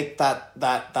then take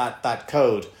that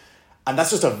code. And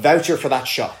that's just a voucher for that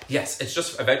shop. Yes, it's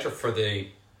just a voucher for the...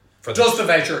 Does the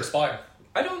voucher expire?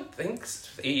 I don't think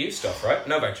EU stuff, right?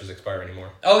 No vouchers expire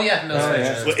anymore. Oh yeah, no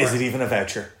vouchers. Well, is it even a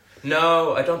voucher?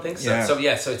 No, I don't think so.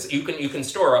 Yeah. So it's you can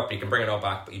store up, you can bring it all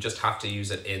back, but you just have to use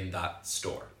it in that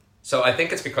store. So I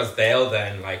think it's because they'll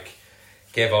then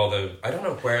give all the... I don't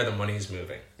know where the money's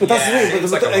moving. But that's the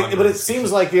It's thing. But it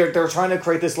seems like they're trying to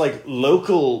create this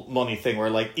local money thing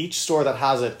where each store that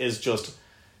has it is just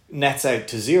nets out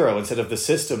to zero instead of the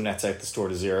system nets out the store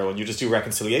to zero, and you just do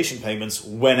reconciliation payments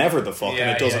whenever the fuck, and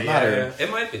it doesn't matter. It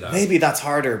might be that. Maybe that's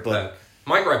harder, but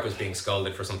my gripe was being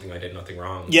scolded for something I did nothing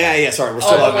wrong. Sorry, we're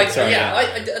still on.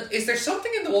 Is there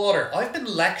something in the water? I've been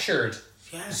lectured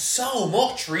so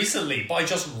much recently by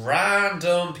just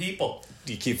random people.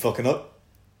 Do you keep fucking up?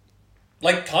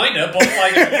 Kinda, but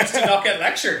I used to not get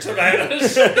lectured about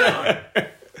it.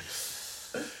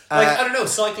 I don't know,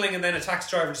 cycling, and then a taxi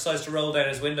driver decides to roll down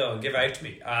his window and give out to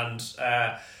me, and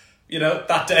that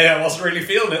day I wasn't really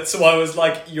feeling it, so I was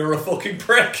like, "You're a fucking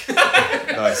prick."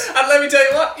 Nice. And let me tell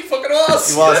you what, he fucking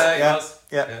was. He was.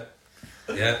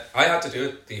 Yeah, I had to do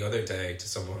it the other day to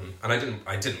someone, and I didn't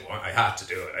want. I had to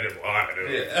do it. I didn't want to do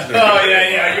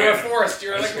it. You were forced.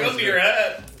 You were gun to your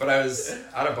head. But I was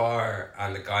at a bar,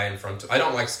 and the guy in front. I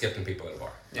don't like skipping people at a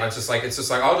bar. Yeah. It's just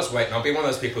I'll just wait, and I'll be one of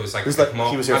those people who's like, he was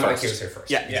here first. He was here first.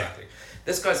 Yeah, exactly.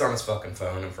 This guy's on his fucking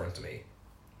phone in front of me,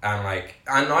 and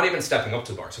I'm not even stepping up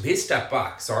to the bar, so he stepped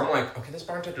back. So I'm like, okay, this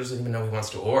bartender doesn't even know he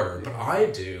wants to order, but I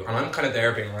do, and I'm kind of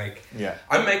there being like,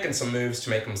 I'm making some moves to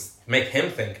make him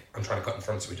think I'm trying to cut in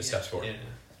front, so he just steps forward. Yeah.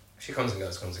 She comes and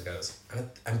goes,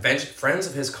 and friends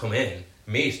of his come in,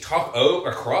 talk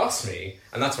across me,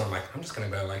 and that's when I'm like, I'm just gonna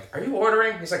go are you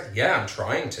ordering? He's like, yeah, I'm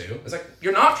trying to. I was like,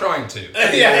 you're not trying to.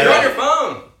 You're on your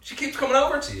phone. She keeps coming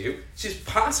over to you. She's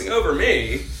passing over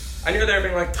me. And you're there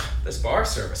being like, this bar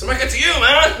service. I'm like, it's you,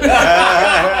 man!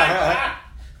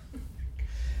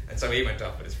 And so he went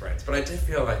off with his friends. But I did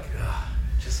feel like, I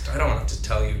don't want to just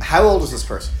tell you. How old was this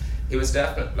person? He was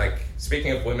definitely,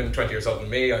 speaking of women 20 years older than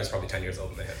me, I was probably 10 years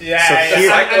older than him. Yeah, so the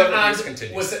cycle of abuse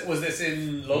continues. Was this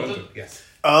in London? Yes.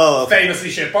 Oh, okay. Famously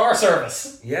shit bar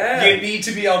service. Yeah. You need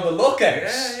to be on the lookout.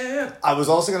 Yeah. I was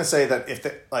also going to say that if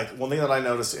one thing that I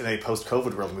noticed in a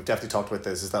post-COVID world, and we've definitely talked about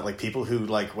this, is that people who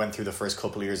went through the first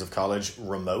couple of years of college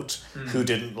remote, who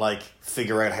didn't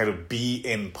figure out how to be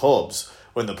in pubs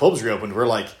when the pubs reopened,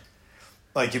 were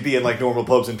you'd be in normal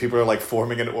pubs and people are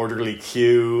forming an orderly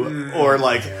queue or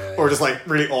just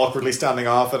really awkwardly standing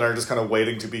off and are just kind of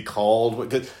waiting to be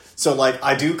called. So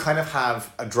I do kind of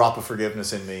have a drop of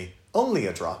forgiveness in me. Only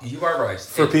a drop. You are right.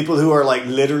 For people who are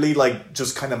literally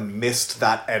just kind of missed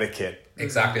that etiquette.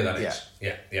 Exactly that age.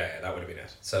 Yeah, that would have been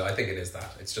it. So I think it is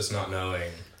that. It's just not knowing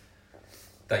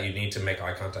that you need to make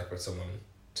eye contact with someone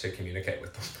to communicate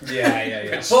with them.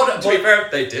 Yeah. Which, to be fair,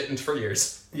 they didn't for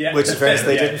years. Yeah. Which in fairness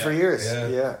they didn't for years.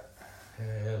 Yeah.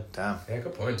 Damn. Yeah,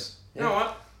 good point. You know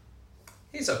what?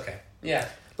 He's okay. Yeah.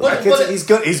 He's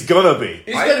gonna be.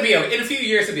 He's gonna be okay. In a few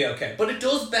years he'll be okay. But it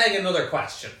does beg another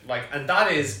question. And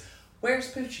that is,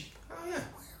 where's Poochie? Oh yeah.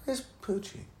 Where's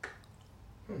Poochie?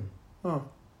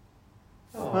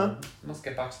 Let's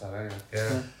get back to that anyway.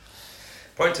 Yeah.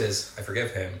 Point is, I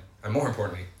forgive him. And more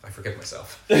importantly, I forgive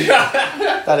myself.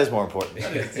 That is more important.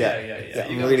 Yeah.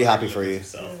 I'm really happy for you.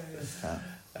 It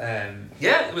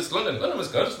was London. London was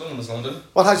good. London was London.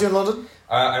 What had you in London?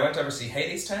 I went to ever see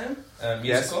Hadestown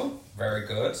musical. Yes. Very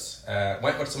good.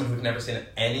 Went with someone who'd never seen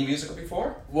any musical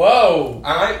before. Whoa!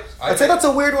 And I'd say that's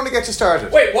a weird one to get you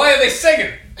started. Wait, why are they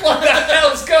singing? What the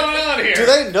hell's going on here? Do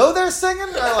they know they're singing?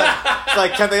 Or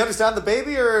can they understand the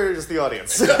baby or just the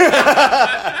audience?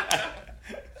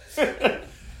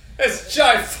 This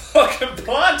giant fucking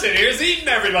plant in here is eating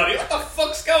everybody. What the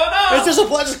fuck's going on? It's just a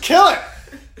plant. Just kill it.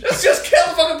 Just kill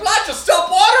the fucking plant. Just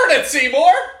stop watering it,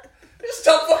 Seymour. Just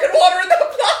stop fucking watering the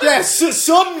plant. Yes,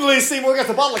 suddenly Seymour gets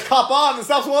a bottle of cop on and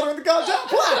stops watering the goddamn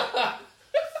plant.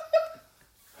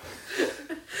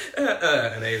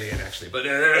 An alien, actually, but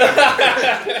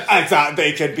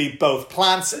they could be both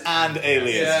plants and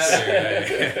aliens.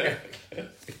 Yeah.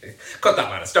 Cut that,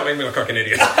 man. Stop making me look like an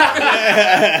idiot.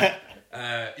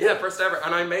 Yeah, first ever.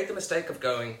 And I made the mistake of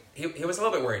going, he was a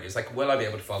little bit worried. He was like, will I be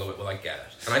able to follow it? Will I get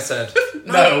it? And I said,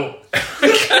 No.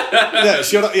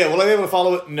 Will I be able to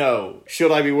follow it? No.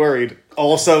 Should I be worried?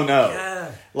 Also no.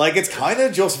 Yeah. Like, it's kind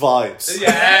of just vibes.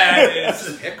 Yeah, it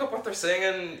is. Pick up what they're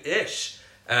singing-ish.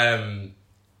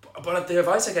 But the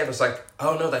advice I gave was like,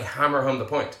 oh no, they hammer home the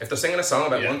point. If they're singing a song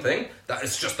about one thing, that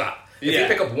is just that. If you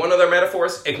pick up one of their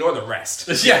metaphors, ignore the rest.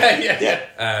 But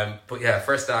yeah,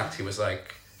 first act, he was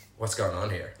like, what's going on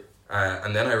here?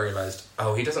 And then I realised,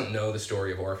 he doesn't know the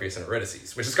story of Orpheus and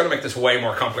Eurydice, which is going to make this way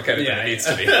more complicated than it needs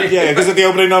to be. Because the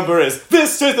opening number is,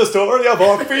 this is the story of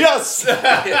Orpheus!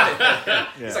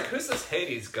 It's like, who's this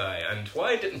Hades guy? And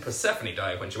why didn't Persephone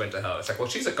die when she went to hell? It's like, well,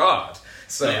 she's a god,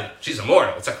 so she's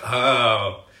immortal. It's like,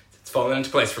 it's falling into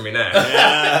place for me now. There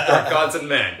are gods and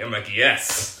men. I'm like,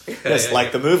 yes.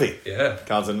 Like the movie. Yeah.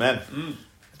 Gods and Men. Mm.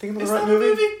 I think of the right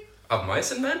movie? Of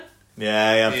Mice and Men?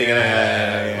 Yeah, I'm thinking of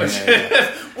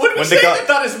Would we say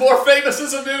that is more famous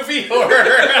as a movie? Or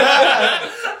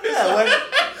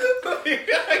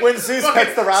when Zeus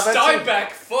pets the rabbit.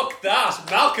 Steinbeck, fuck that.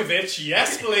 Malkovich,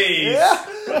 yes please.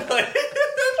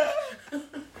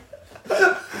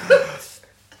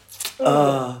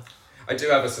 I do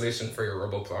have a solution for your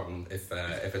rubble problem if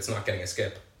it's not getting a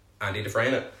skip. Andy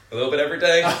Dufresne it a little bit every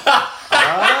day.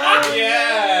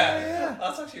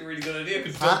 That's actually a really good idea. You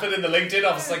could dump it in the LinkedIn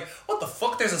office like, what the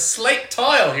fuck? There's a slate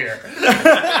tile here.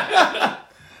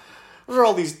 What are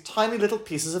all these tiny little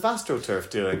pieces of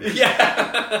AstroTurf doing?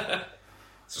 Yeah.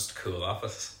 It's just a cool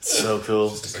office. So cool.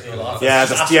 Just a cool office. Yeah,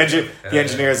 the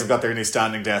engineers have got their new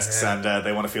standing desks and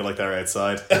they want to feel like they're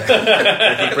outside.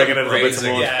 They keep bringing in a little bit of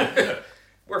wood. Yeah.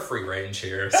 We're free range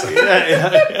here. So.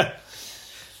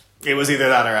 It was either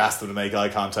that or ask them to make eye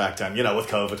contact, and with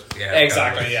COVID. Yeah,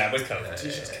 exactly. With COVID, you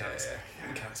just can't expect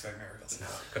miracles. No,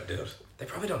 couldn't do it. They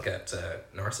probably don't get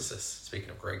narcissists.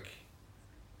 Speaking of Greek,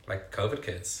 like COVID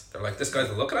kids, they're like, this guy's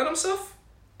looking at himself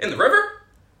in the river.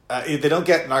 They don't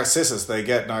get narcissus; they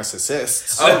get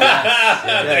narcissists. Oh,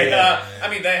 yeah. I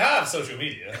mean, they have social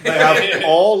media. They have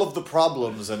all of the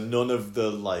problems and none of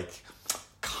the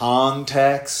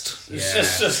context.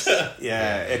 It's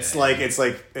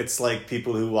like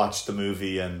people who watch the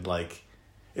movie and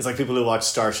it's like people who watch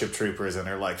Starship Troopers and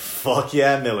are like, fuck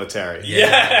yeah, military.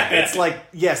 It's like,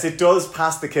 yes, it does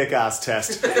pass the kick-ass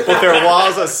test, but there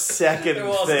was a second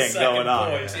thing going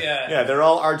on. Point, they're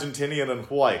all Argentinian and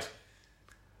white.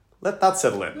 Let that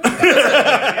settle in.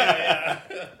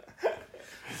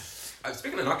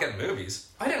 Speaking of not getting movies,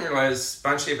 I didn't realise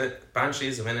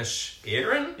Banshees of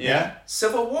Inisherin? Yeah.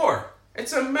 Civil War.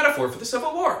 It's a metaphor for the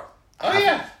Civil War.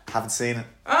 Haven't seen it.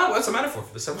 Oh, well, it's a metaphor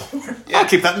for the Civil War. I'll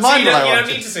keep that in mind when I watch it. You don't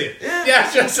need to see it.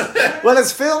 Yeah. Well,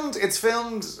 it's filmed in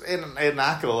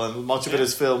Achill, and much of it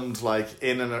is filmed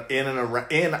in and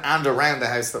around the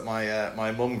house that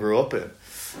my mum grew up in.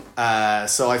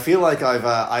 So I feel like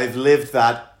I've lived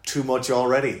that too much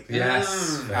already.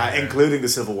 Yes. Including the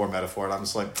Civil War metaphor. And I'm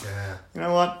just like, you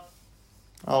know what?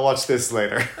 I'll watch this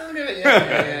later. I'll give it,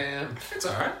 yeah. It's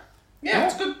alright. Yeah,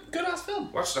 it's a good ass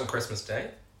film. Watched it on Christmas Day.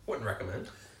 Wouldn't recommend.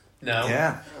 No.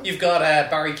 Yeah. You've got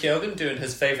Barry Keoghan doing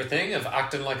his favourite thing of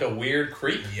acting like a weird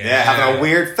creep. Yeah, having a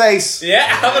weird face. Yeah,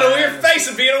 having a weird face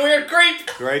and being a weird creep.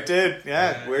 Great dude.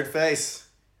 Yeah, weird face.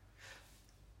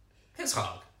 His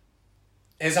hog.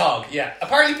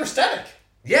 Apparently prosthetic.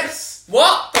 Yes.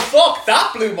 What the fuck?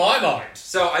 That blew my mind.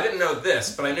 So I didn't know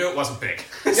this, but I knew it wasn't big.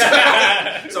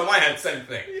 So in my head, same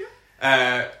thing.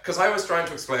 Because I was trying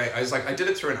to explain, I was like, I did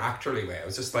it through an actorly way. I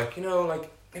was just like,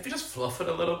 if you just fluff it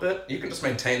a little bit, you can just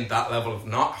maintain that level of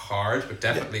not hard, but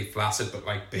definitely flaccid, but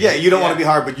big. Yeah, you don't want to be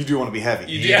hard, but you do want to be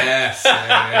heavy. Yes.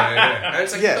 And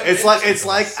it's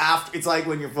like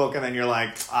when you're fucking and you're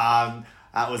like,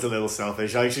 that was a little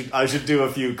selfish. I should do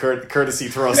a few courtesy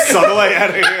thrusts on the way out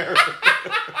of here.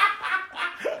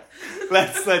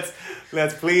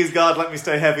 Let's please God let me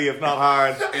stay heavy if not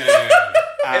hard.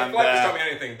 If life has taught me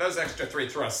anything, those extra 3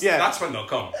 thrusts, that's when they'll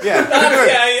come. Yeah.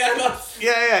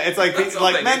 It's like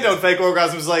men need don't fake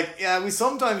orgasms. We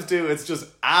sometimes do. It's just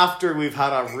after we've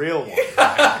had a real one.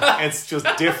 It's just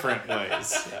different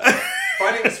ways.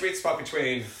 Finding the sweet spot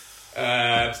between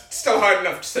still hard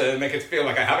enough to make it feel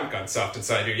like I haven't gone soft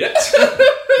inside you yet.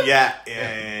 Yeah.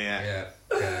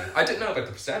 I didn't know about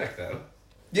the prosthetic though.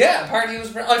 Yeah, apparently it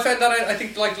was. I found that I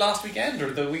think last weekend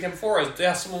or the weekend before.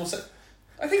 Someone said.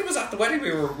 I think it was at the wedding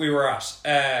we were at.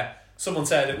 Someone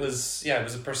said it was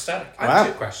a prosthetic. I have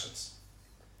 2 questions.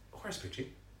 Where's Poochie?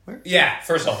 Yeah,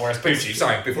 first off, where's Poochie?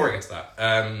 Sorry, before I get to that.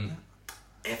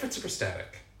 If it's a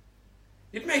prosthetic,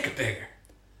 you'd make it bigger.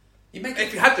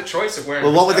 If you had the choice of wearing.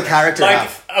 Well, what would the character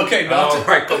have? Okay, not.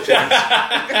 Right, good choice.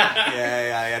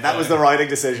 Yeah. That was the writing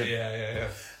decision. Yeah.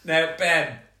 Now,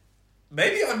 Ben,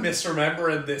 maybe I'm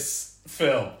misremembering this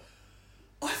film.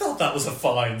 I thought that was a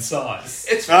fine size.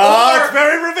 It's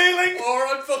very revealing. Or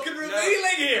I'm fucking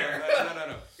revealing here.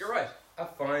 No. You're right. A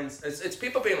fine. It's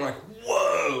people being like,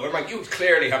 whoa. I'm like, you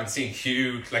clearly haven't seen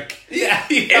huge, like,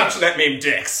 internet meme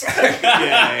dicks.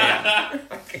 Yeah.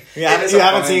 You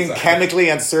haven't seen size. chemically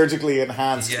and surgically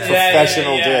enhanced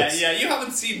professional dicks. Yeah, you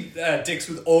haven't seen dicks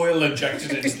with oil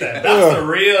injected into them. That's the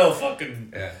real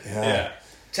fucking... Yeah.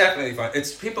 Definitely fine.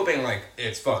 It's people being like,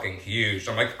 it's fucking huge.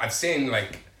 I'm like, I've seen,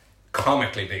 like,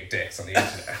 comically big dicks on the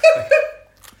internet.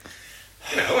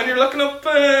 When you're looking up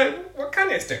what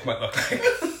Kanye's dick might look like.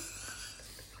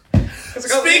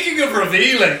 Speaking of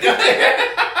revealing...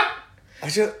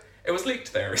 It was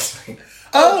leaked there recently.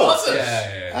 Oh, was it?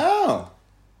 Yeah. Oh.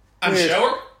 And Weird.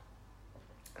 shower?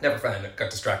 Never found it.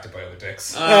 Got distracted by other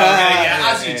dicks.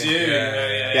 As you do.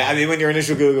 Yeah, I mean, when your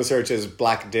initial Google search is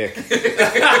black dick,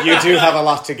 you do have a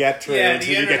lot to get through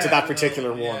until you get to that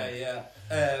particular one.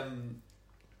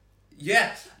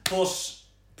 But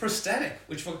prosthetic,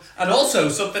 and also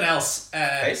something else.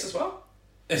 Face as well?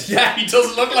 Yeah, he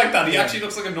doesn't look like that. He actually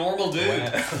looks like a normal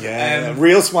dude. Yeah,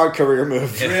 real smart career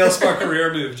move. Real smart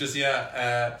career move,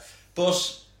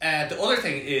 but the other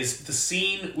thing is the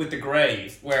scene with the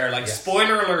grave, where, like,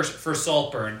 spoiler alert for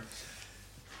Saltburn,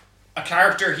 a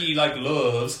character he, like,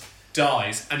 loves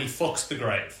dies, and he fucks the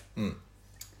grave.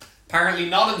 Apparently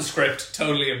not in the script,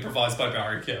 totally improvised by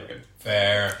Barry Keoghan.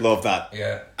 Fair. Love that.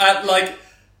 Yeah. Like,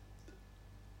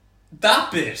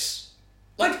 that bit,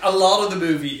 like, a lot of the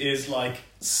movie is, like,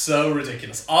 so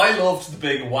ridiculous. I loved the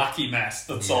big wacky mess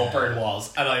that Saltburn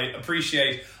was, and I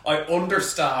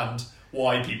understand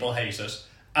why people hate it,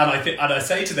 and I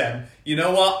say to them, you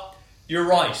know what, you're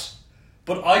right,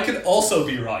 but I could also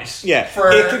be right. Yeah,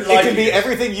 it can be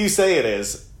everything you say it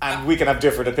is, and we can have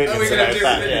different opinions about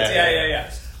that.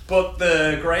 Yeah. But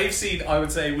the grave scene, I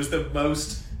would say, was the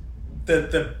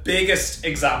biggest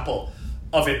example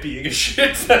of it being a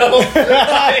shit film.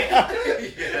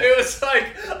 It was like,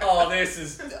 oh, this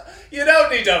is... You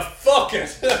don't need to fuck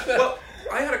it. Well,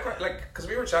 I had because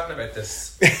we were chatting about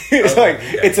this.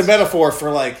 It's a metaphor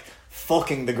for, like,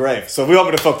 fucking the grave. So we want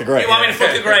me to fuck the grave. You want me to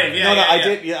fuck the grave?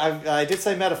 I did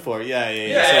say metaphor. Yeah.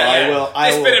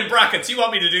 I spit in brackets. You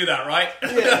want me to do that, right?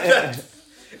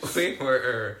 We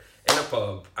were in a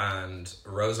pub and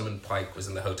Rosamund Pike was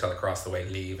in the hotel across the way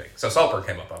leaving. So Saltburn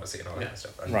came up, obviously, and all that kind of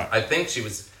stuff. And I think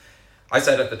I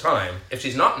said at the time, if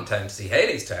she's not in town to see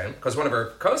Hadestown, because one of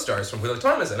her co-stars from Wheel of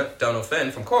Time is in it, Donal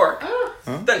Finn from Cork,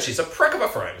 then she's a prick of a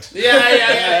friend.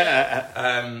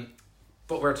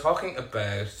 But we're talking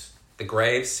about the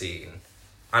grave scene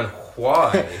and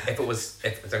why,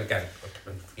 if again,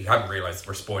 you haven't realised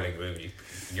we're spoiling the movie,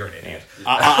 you're an idiot.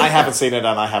 I haven't seen it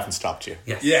and I haven't stopped you.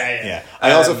 Yes. Yeah.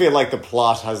 I also feel like the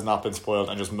plot has not been spoiled,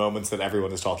 and just moments that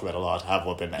everyone has talked about a lot have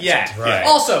been mentioned. Yeah. Right.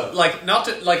 Also, like, not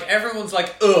to, like, everyone's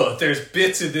like, there's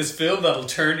bits in this film that'll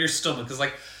turn your stomach, because,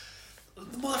 like,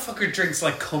 the motherfucker drinks,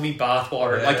 like, cummy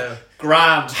bathwater, like,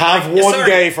 grand. Have like, one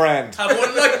gay friend. Have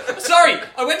one, like, sorry,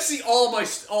 I went to see all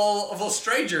of Us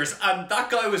Strangers, and that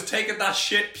guy was taking that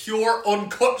shit pure,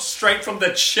 uncut, straight from the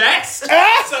chest.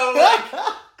 So, like,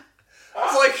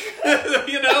 it's like,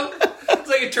 it's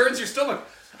like it turns your stomach.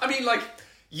 I mean, like,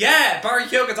 Barry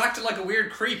Keoghan's acting like a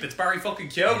weird creep. It's Barry fucking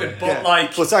Keoghan, but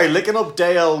like... Well, sorry, licking up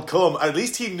Dale Cum, at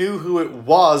least he knew who it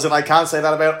was, and I can't say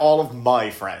that about all of my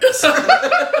friends.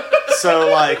 So,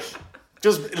 like,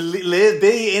 just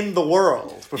be in the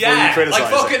world before you criticize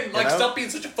like fucking, it, stop being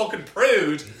such a fucking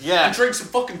prude and drink some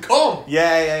fucking cum.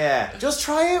 Yeah. Just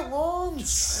try it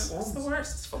once. What's the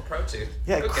worst? It's full protein.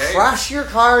 Yeah, crash your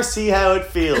car, see how it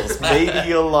feels. Maybe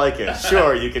you'll like it.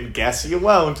 Sure, you can guess you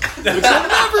won't, but you'll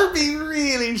never be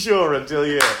really sure until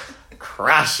you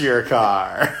crash your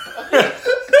car.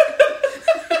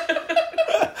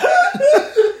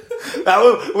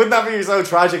 Wouldn't that be so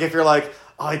tragic if you're like,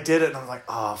 I did it, and I'm like,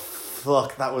 oh,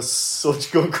 fuck, that was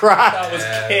such good crack. That was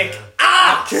kick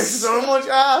ass. Kicked so much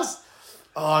ass.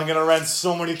 Oh, I'm gonna rent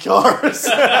so many cars.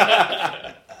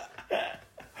 My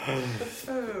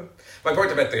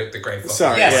point about the grave.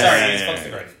 Sorry. Fuck the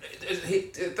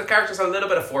grave. The character's a little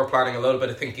bit of foreplanning, a little bit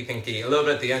of thinky, a little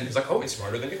bit at the end. He's like, oh, he's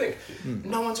smarter than you think.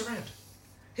 No one's around.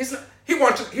 He's not. He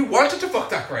wanted to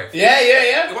fuck that grave.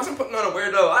 Yeah. He wasn't putting on a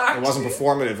weirdo act. It wasn't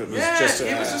performative. It was just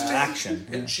it was just action.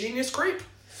 A genius creep.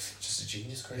 Just a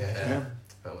genius creep. Yeah.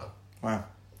 Oh well. Wow.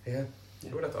 Yeah.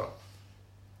 Who would have thought?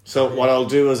 So what I'll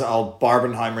do is I'll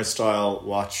Barbenheimer style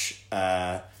watch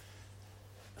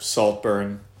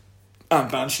Saltburn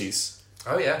and Banshees.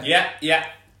 Oh yeah. Yeah.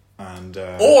 And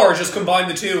or just combine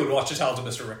the two and watch A Talented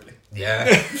Mr. Ripley. Yeah.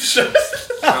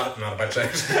 not about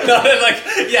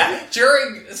that.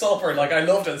 During Saltburn, like, I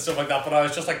loved it and stuff like that, but I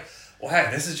was just like,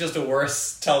 wow, this is just a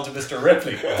worse Talented Mr.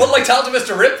 Ripley. But, like, Talented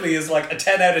Mr. Ripley is, like, a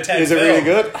 10 out of 10 Is it film. really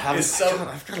good? I've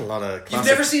got a lot of classic. You've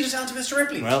never seen a Talented Mr.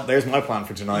 Ripley? Well, there's my plan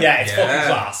for tonight. Yeah, it's fucking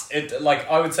class. It, like,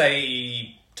 I would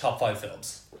say top 5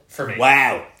 films for me.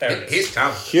 Wow. There it is. He's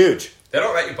talented. Huge. They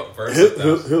don't let you put verses.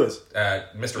 Who is?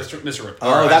 Mr. Ripley.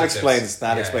 Oh, that explains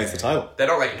the title. They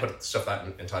don't let you put stuff that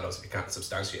in titles if you can't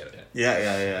substantiate it.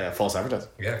 Yeah. False advertising.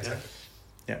 Yeah, exactly.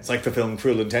 Yeah, it's like the film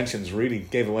Cruel Intentions really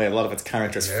gave away a lot of its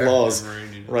character's flaws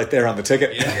right there on the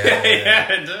ticket.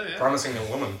 Yeah. Promising young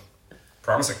woman.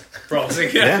 Promising,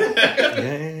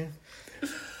 Yeah.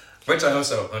 Which I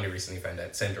also only recently found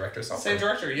out. Same director, Same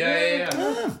director, yeah.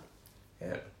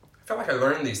 Yeah. I feel like I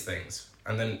learn these things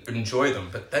and then enjoy them,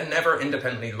 but then never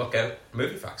independently look out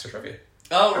movie facts or trivia.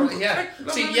 Oh, yeah.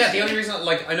 See, yeah, the only reason,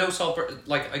 like, I know Saltburn,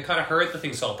 like, I kind of heard the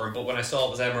thing Saltburn, but when I saw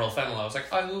it was Emerald Fennel, I was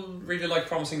like, I really like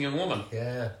Promising Young Woman.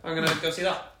 Yeah. I'm going to go see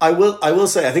that. I will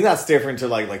say, I think that's different to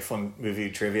like fun movie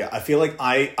trivia. I feel like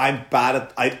I'm bad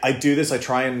at, I do this, I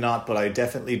try and not, but I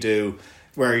definitely do,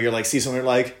 where you're like, see someone, you're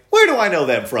like, where do I know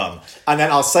them from? And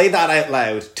then I'll say that out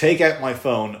loud, take out my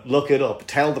phone, look it up,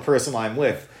 tell the person I'm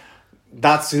with,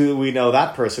 that's who we know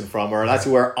that person from, or that's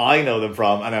where I know them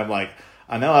from, and I'm like,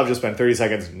 I know I've just spent 30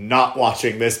 seconds not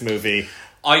watching this movie.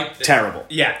 Terrible.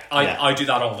 Yeah, I do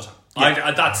that all the time.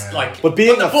 Yeah. Like, but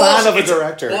being a fan of a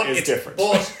director is different.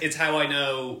 But it's how I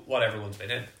know what everyone's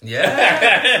been in.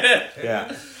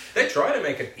 Yeah. They try to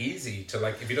make it easy to,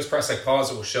 like, if you just press like pause,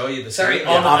 it will show you the scene.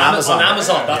 On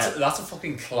Amazon. That's a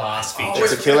fucking class feature.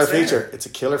 It's a killer feature. It's a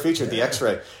killer feature. The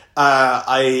X-ray.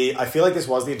 I feel like this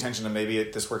was the intention, and maybe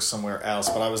this works somewhere else.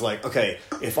 But I was like, okay,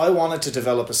 if I wanted to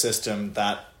develop a system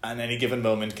that at any given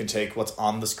moment can take what's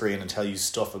on the screen and tell you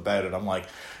stuff about it, I'm like,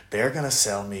 they're gonna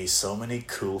sell me so many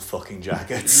cool fucking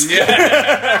jackets.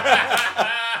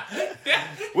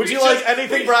 Would you like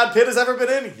anything Brad Pitt has ever been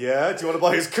in? Yeah. Do you want to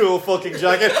buy his cool fucking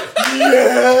jacket?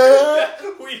 Yeah.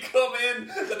 We come in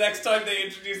the next time they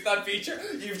introduce that feature,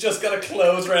 you've just got a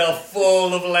clothes rail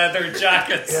full of leather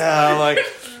jackets. Yeah, I'm like,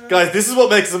 guys, this is what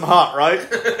makes him hot, right?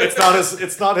 It's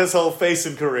not his whole face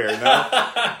and career, no.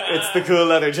 It's the cool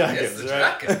leather jackets. It's the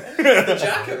right? jacket. The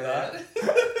jacket,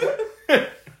 man.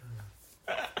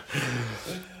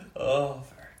 Oh,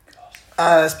 very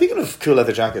God. Speaking of cool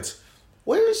leather jackets,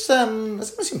 where's has anyone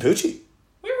seen Poochie?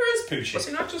 Where is Poochie? Was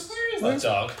he not just... Where is that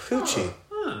dog? Poochie.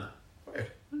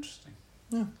 Weird. Interesting.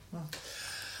 Yeah. Well.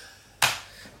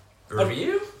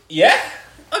 Review? Yeah,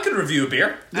 I could review a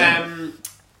beer. Yeah.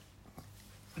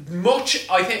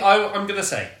 I think I'm going to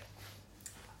say,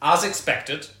 as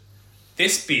expected,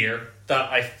 this beer that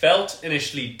I felt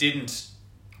initially didn't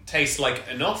taste like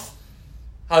enough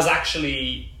has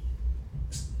actually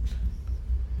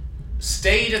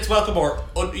stayed its welcome, or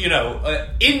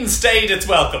instayed its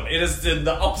welcome. It is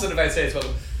the opposite of outstayed its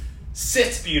welcome.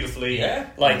 Sits beautifully,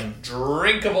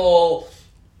 drinkable,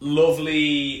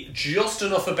 lovely, just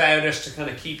enough about it to kind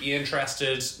of keep you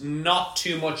interested. Not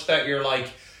too much that you're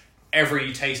like,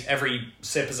 every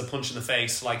sip is a punch in the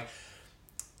face. Like,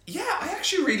 yeah, I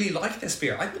actually really like this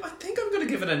beer. I think I'm going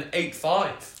to give it an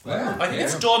 8.5. Wow. I think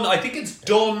it's done. I think it's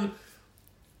done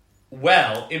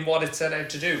well in what it set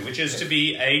out to do, which is to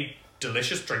be a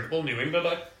delicious, drinkable New England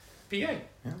IPA.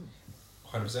 Yeah,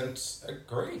 100%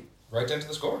 agree. Right down to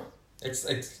the score.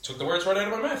 It took the words right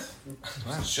out of my mouth.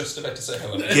 I was just about to say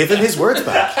hello. Give him his words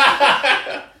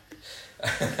back.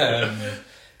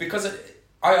 Because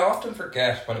I often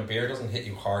forget when a beer doesn't hit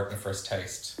you hard in the first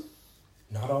taste.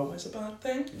 Not always a bad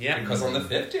thing. Yeah. Because on the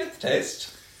 50th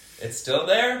taste, it's still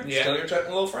there. It's still your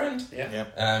gentle little friend.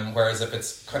 Yeah. Whereas if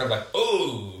it's kind of like,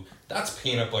 oh, that's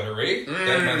peanut buttery.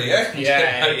 Then by the end,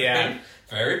 yeah.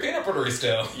 Very peanut buttery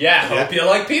still. Yeah, hope you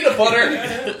like peanut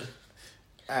butter.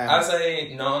 As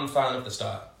a non-fan of the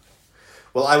style.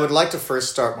 Well, I would like to first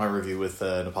start my review with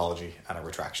an apology and a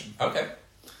retraction. Okay.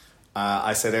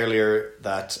 I said earlier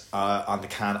that on the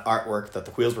can artwork that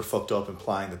the wheels were fucked up,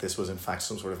 implying that this was in fact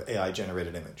some sort of AI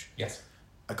generated image. Yes.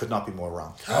 I could not be more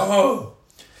wrong. Oh.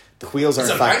 The wheels are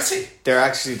It's in a fact fancy.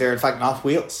 they're in fact not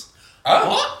wheels. Oh.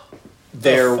 What?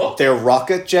 They're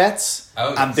rocket jets,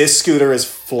 and this scooter is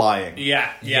flying. Yeah.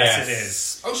 Yes, it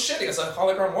is. Oh shit! He has a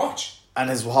hologram watch. And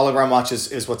his hologram watch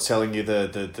is what's telling you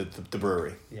the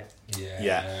brewery.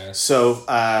 Yeah. So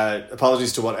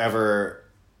apologies to whatever,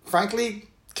 frankly,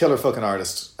 killer fucking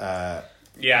artist.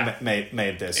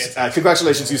 Made this.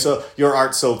 Congratulations! Your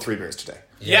art sold 3 beers today.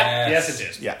 Yes, it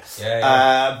did.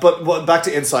 Yeah. But back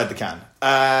to inside the can.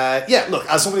 Look,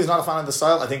 as somebody who's not a fan of the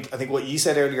style, I think what you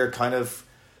said earlier kind of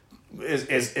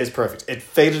is perfect. It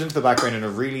faded into the background in a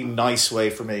really nice way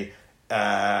for me.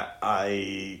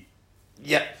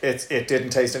 It didn't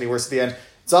taste any worse at the end.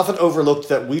 It's often overlooked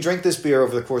that we drink this beer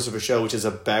over the course of a show, which is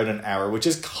about an hour, which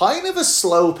is kind of a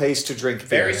slow pace to drink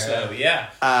beer. Very slow,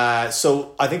 yeah.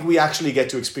 So I think we actually get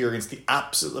to experience the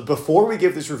absolute... Before we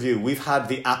give this review, we've had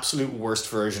the absolute worst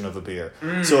version of a beer.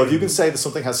 So if you can say that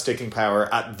something has sticking power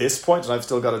at this point, and I've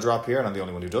still got a drop here, and I'm the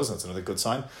only one who doesn't, it's another good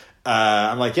sign.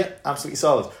 I'm like, yeah, absolutely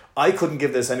solid. I couldn't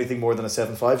give this anything more than a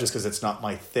 7.5 just because it's not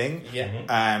my thing.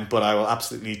 Yeah. But I will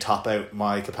absolutely top out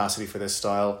my capacity for this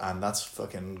style, and that's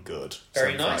fucking good.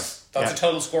 Very 7.5. nice. That's a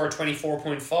total score of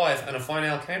 24.5 and a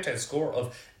final count-out score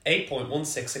of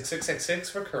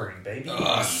 8.166666 recurring, baby.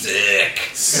 Oh, sick!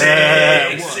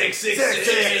 Sick!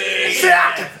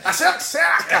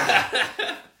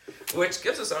 Which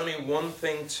gives us only one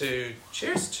thing to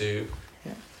cheers to.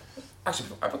 Yeah. Actually,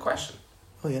 I have a question.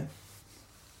 Oh, yeah.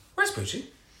 Where's Poochie?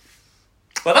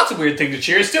 Well, that's a weird thing to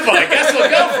cheers to, but I guess we'll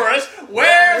go for it.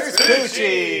 Where's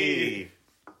Poochie?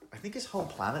 I think his home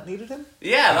planet needed him.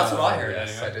 Yeah, that's what I heard.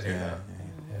 Yes, Anyway. I did hear that.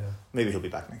 Yeah. Maybe he'll be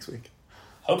back next week.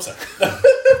 Hope so.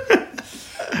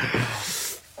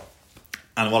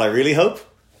 And what I really hope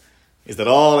is that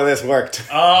all of this worked.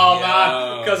 Oh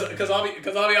man, because I'll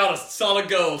be honest, solid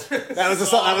gold. That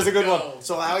was a good one.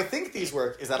 So how I think these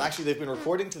work is that actually they've been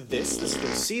recording to this is the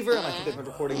receiver, and I think they've been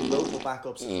recording local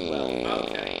backups as well.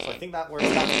 Okay. So I think that works.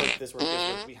 This works.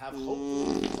 We have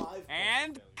hopefully 5.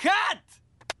 And cut!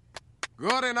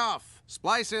 Good enough.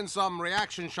 Splice in some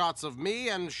reaction shots of me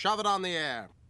and shove it on the air.